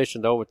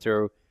 Transitioned over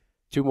to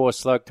 2 more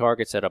slug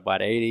targets at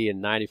about 80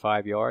 and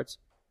 95 yards.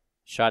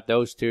 Shot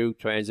those 2.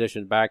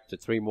 Transitioned back to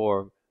 3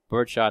 more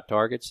bird shot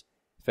targets.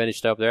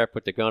 Finished up there.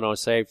 Put the gun on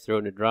safe. Threw it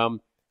in the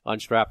drum.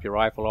 Unstrapped your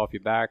rifle off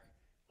your back.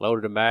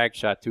 Loaded a mag.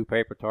 Shot 2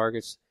 paper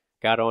targets.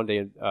 Got on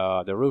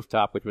the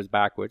rooftop, which was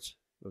backwards.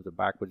 It was a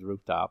backwards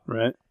rooftop.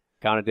 Right.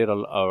 Kind of did a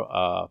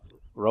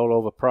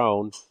rollover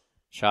prone.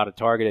 Shot a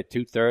target at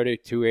 230,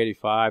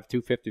 285,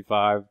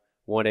 255,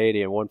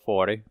 180, and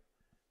 140.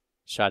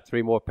 Shot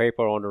 3 more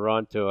paper on the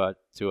run to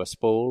a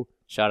spool.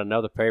 Shot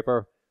another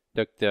paper.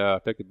 Took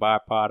the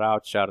bipod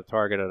out. Shot a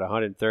target at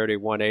 130,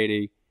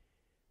 180,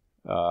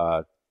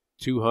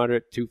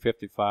 200,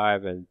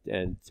 255, and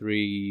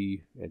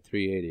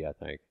 380, I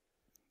think.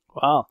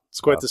 Wow, it's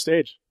quite the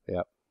stage.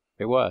 Yep,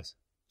 it was.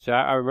 So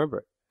I remember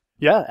it.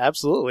 Yeah,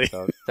 absolutely.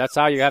 So that's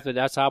how you have to.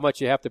 That's how much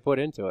you have to put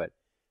into it.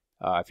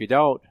 If you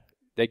don't,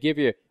 they give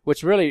you.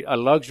 What's really a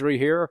luxury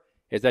here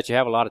is that you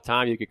have a lot of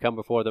time. You could come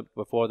before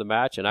the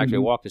match and actually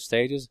walk the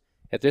stages.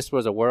 If this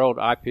was a world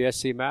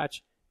IPSC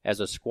match, as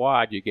a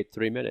squad, you get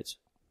 3 minutes.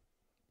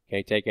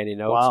 Can't take any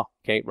notes. Wow.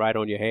 Can't write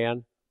on your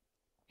hand.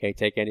 Can't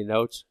take any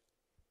notes.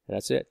 And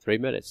that's it. 3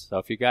 minutes. So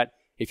if you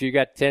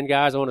got 10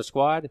 guys on a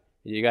squad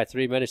and you got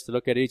 3 minutes to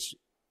look at each,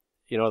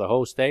 the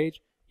whole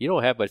stage, you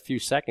don't have but a few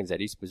seconds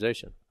at each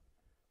position.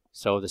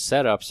 So the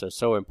setups are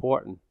so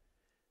important.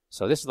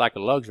 So this is like a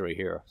luxury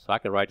here. So I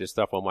can write this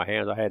stuff on my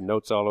hands. I had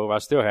notes all over. I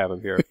still have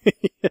them here.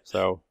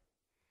 So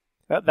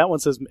that one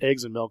says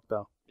eggs and milk,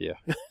 though. yeah.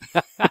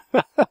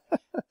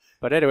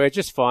 But anyway, it's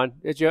just fun.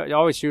 You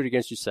always shoot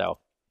against yourself.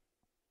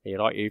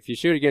 If you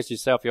shoot against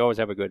yourself, you always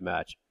have a good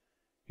match.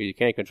 You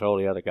can't control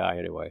the other guy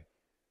anyway.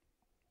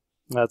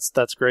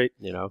 That's great.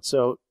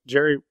 So,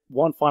 Jerry,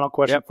 one final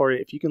question for you.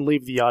 If you can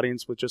leave the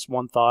audience with just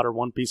one thought or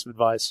one piece of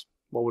advice,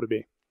 what would it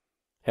be?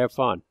 Have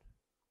fun.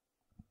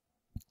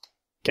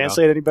 Can't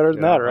say it any better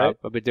than that, right?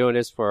 I've been doing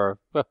this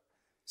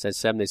since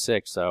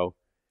 76, so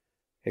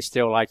it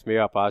still lights me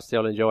up. I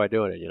still enjoy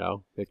doing it,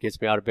 It gets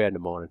me out of bed in the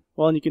morning.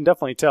 Well, and you can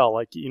definitely tell,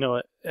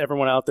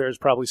 everyone out there has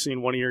probably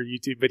seen one of your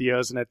YouTube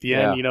videos, and at the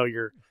end,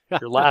 you're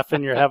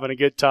laughing, you're having a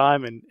good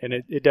time, and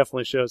it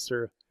definitely shows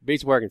through.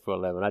 Beats working for a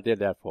living. I did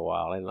that for a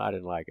while, and I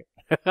didn't like it.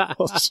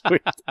 Well,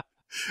 sweet.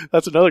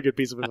 That's another good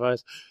piece of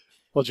advice.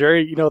 Well,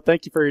 Jerry,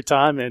 thank you for your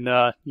time, and,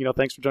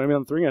 thanks for joining me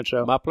on the 3 Gun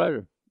Show. My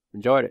pleasure.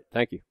 enjoyed it.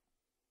 Thank you.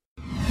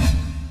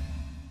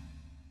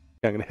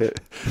 I'm gonna hit.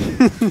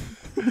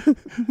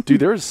 Dude,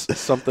 there's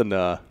something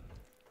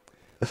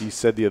you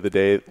said the other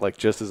day, like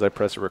just as I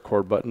press a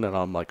record button, and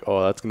I'm like,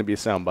 oh, that's gonna be a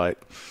soundbite.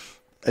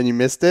 And you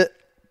missed it?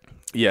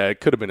 Yeah,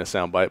 it could have been a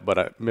soundbite, but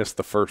I missed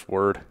the first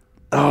word.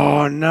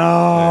 Oh,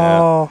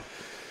 no. Yeah.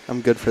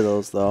 I'm good for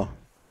those, though.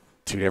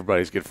 Dude,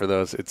 everybody's good for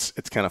those. It's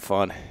kind of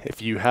fun.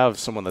 If you have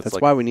someone that's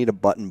like... why we need a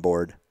button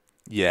board.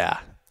 Yeah,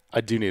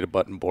 I do need a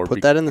button board.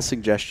 Put that in the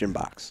suggestion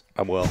box.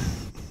 I will.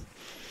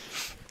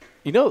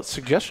 You know,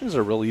 suggestions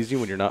are real easy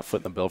when you're not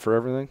footing the bill for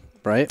everything.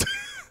 Right?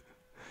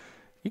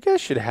 You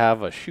guys should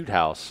have a shoot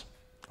house.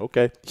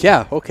 Okay.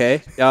 Yeah,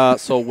 okay.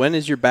 So when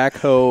is your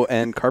backhoe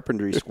and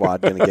carpentry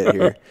squad going to get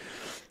here?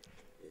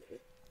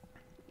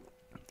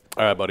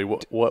 All right, buddy.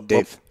 What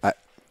Dave, I Go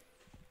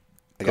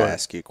got to ahead.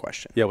 ask you a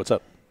question. Yeah, what's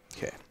up?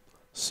 Okay.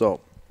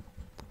 So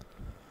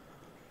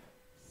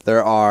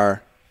there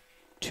are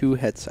 2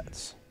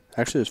 headsets.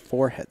 Actually, there's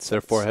 4 headsets. There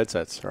are 4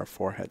 headsets. There are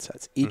 4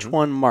 headsets. Each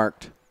one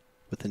marked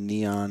with a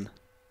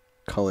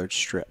neon-colored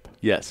strip.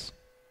 Yes.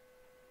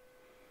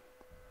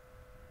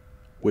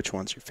 Which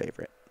one's your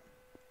favorite?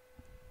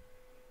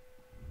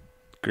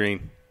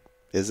 Green.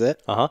 Is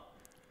it? Uh-huh.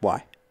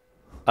 Why?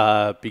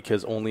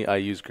 Because only I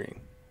use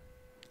green.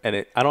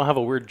 And I don't have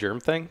a weird germ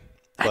thing.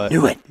 But, I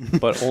knew it.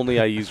 But only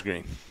I use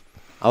green.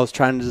 I was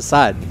trying to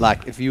decide,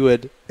 like, if you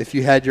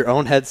had your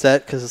own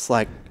headset, because it's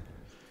like,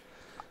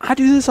 I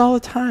do this all the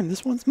time.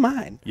 This one's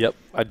mine. Yep,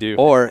 I do.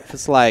 Or if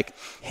it's like,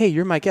 hey,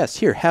 you're my guest.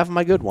 Here, have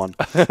my good one.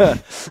 Well,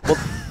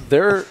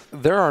 there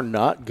are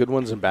not good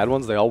ones and bad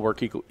ones. They all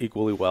work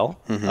equally well.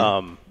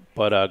 Mm-hmm.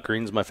 But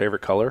green's my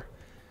favorite color,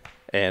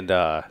 and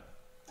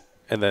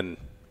then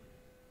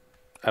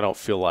I don't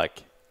feel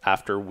like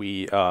after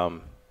we.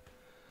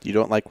 You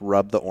don't like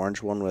rub the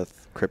orange one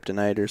with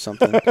kryptonite or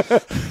something?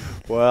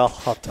 Well,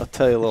 I'll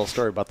tell you a little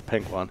story about the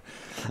pink one,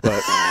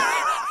 but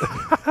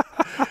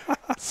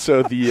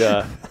so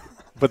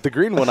but the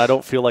green one, I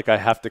don't feel like I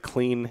have to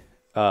clean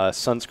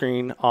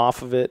sunscreen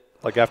off of it,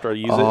 like after I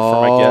use it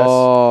for my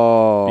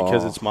guests,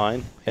 because it's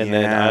mine. And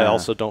then I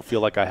also don't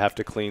feel like I have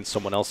to clean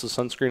someone else's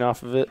sunscreen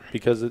off of it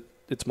because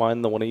it's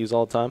mine, the one I use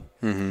all the time.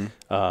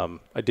 Mm-hmm.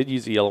 I did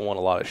use the yellow one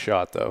a lot at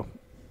shot though,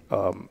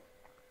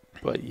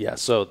 but yeah.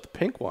 So the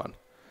pink one,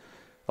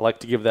 I like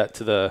to give that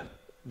to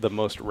the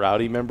most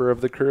rowdy member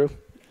of the crew,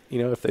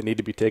 you know, if they need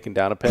to be taken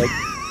down a peg.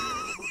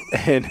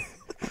 And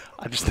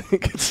I just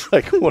think it's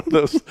like one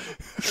of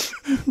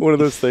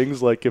those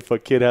things, like if a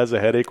kid has a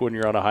headache when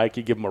you're on a hike,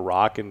 you give them a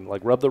rock and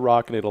like rub the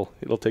rock and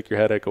it'll take your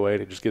headache away,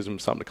 and it just gives them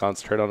something to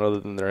concentrate on other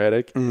than their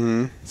headache.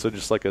 Mm-hmm. So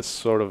just like a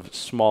sort of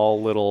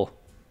small little,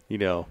 you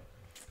know,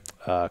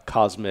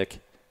 cosmic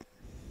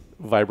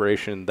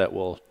vibration that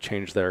will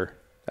change their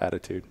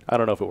attitude. I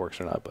don't know if it works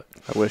or not, but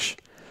I wish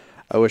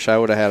I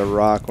would have had a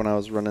rock when I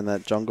was running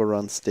that jungle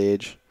run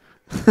stage.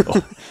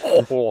 Yeah.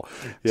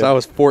 So I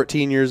was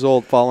 14 years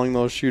old following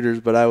those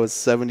shooters, but I was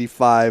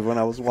 75 when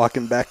I was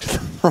walking back to the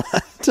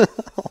front.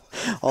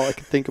 All I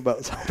could think about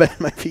was how bad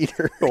my feet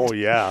hurt. Oh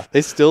yeah,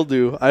 they still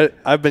do.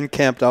 I've been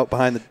camped out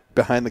behind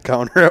the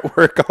counter at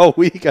work all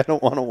week. I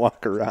don't want to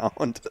walk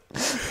around.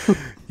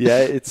 Yeah,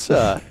 it's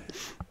a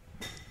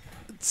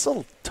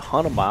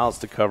ton of miles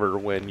to cover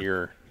when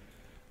you're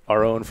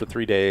our own for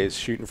 3 days,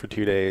 shooting for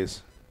 2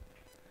 days,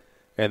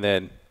 and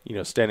then, you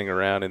know, standing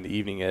around in the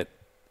evening at,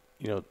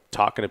 you know,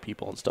 talking to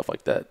people and stuff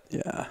like that.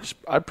 Yeah.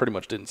 I pretty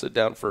much didn't sit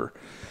down for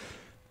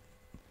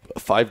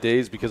 5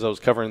 days because I was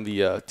covering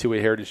the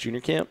Two-Way Heritage Junior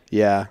Camp.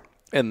 Yeah.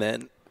 And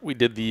then we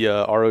did the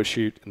RO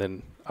shoot, and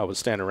then I was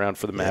standing around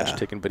for the match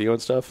taking video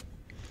and stuff.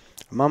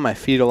 I'm on my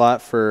feet a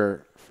lot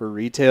for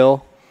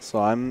retail, so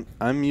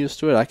I'm used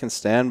to it. I can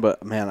stand,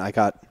 but man,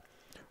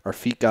 our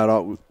feet got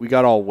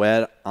all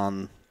wet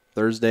on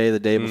Thursday, the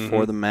day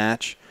before the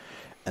match,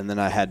 and then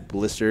I had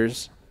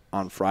blisters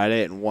on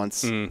Friday, and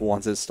once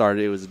it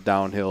started, it was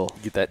downhill.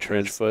 Get that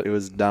trench foot. It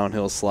was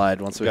downhill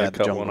slide once we had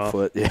the jungle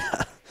foot.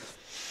 Yeah.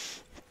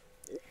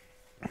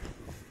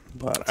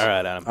 But all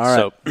right, Adam. All right.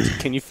 So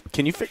can you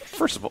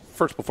first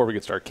before we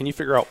get started, can you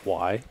figure out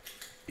why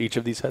each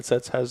of these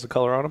headsets has the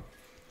color on them?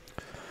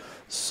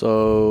 So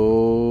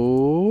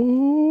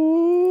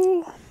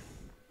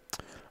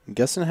I'm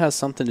guessing it has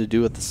something to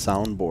do with the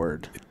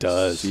soundboard. It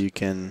does. So you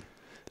can.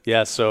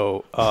 Yeah.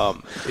 So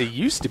it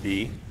used to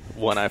be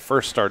when I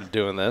first started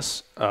doing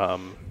this,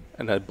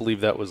 and I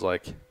believe that was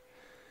like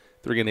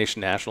the Ring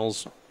Nation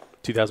Nationals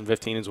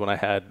 2015 is when I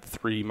had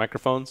 3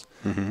 microphones.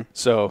 Mm-hmm.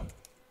 So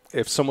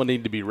if someone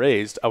needed to be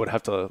raised, I would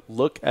have to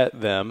look at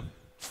them,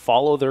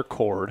 follow their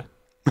cord,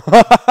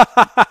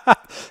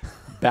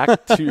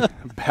 back to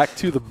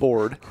the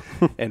board,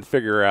 and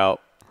figure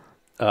out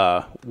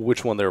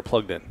which one they were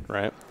plugged in,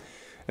 right?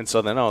 And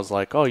so then I was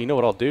like, oh, you know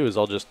what I'll do is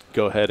I'll just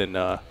go ahead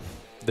and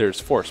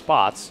there's 4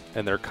 spots,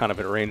 and they're kind of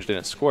arranged in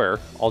a square.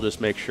 I'll just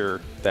make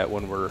sure that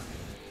when we're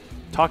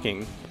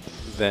talking,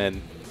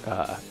 then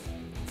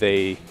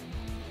they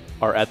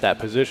are at that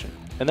position.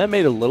 And that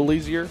made it a little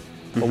easier,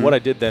 But what I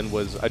did then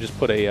was I just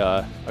put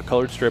a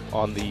colored strip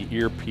on the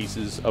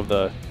earpieces of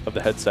the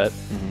headset,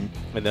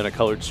 and then a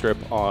colored strip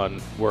on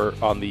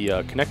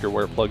the connector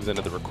where it plugs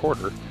into the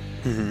recorder.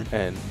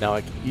 And now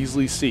I can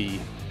easily see,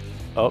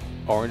 oh,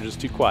 orange is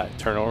too quiet.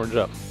 Turn orange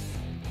up.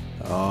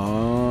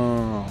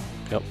 Oh.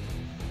 Yep.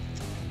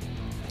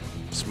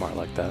 Smart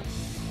like that.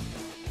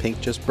 Pink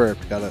just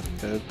burped. Gotta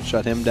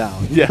shut him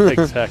down. Yeah,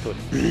 exactly.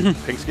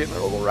 Pink's getting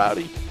a little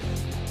rowdy.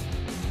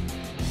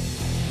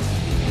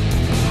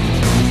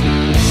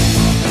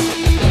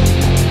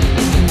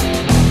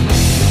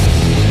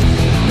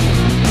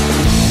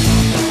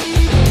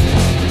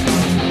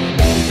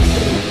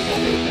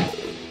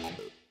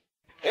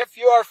 If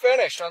you are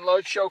finished,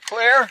 unload, show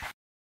clear.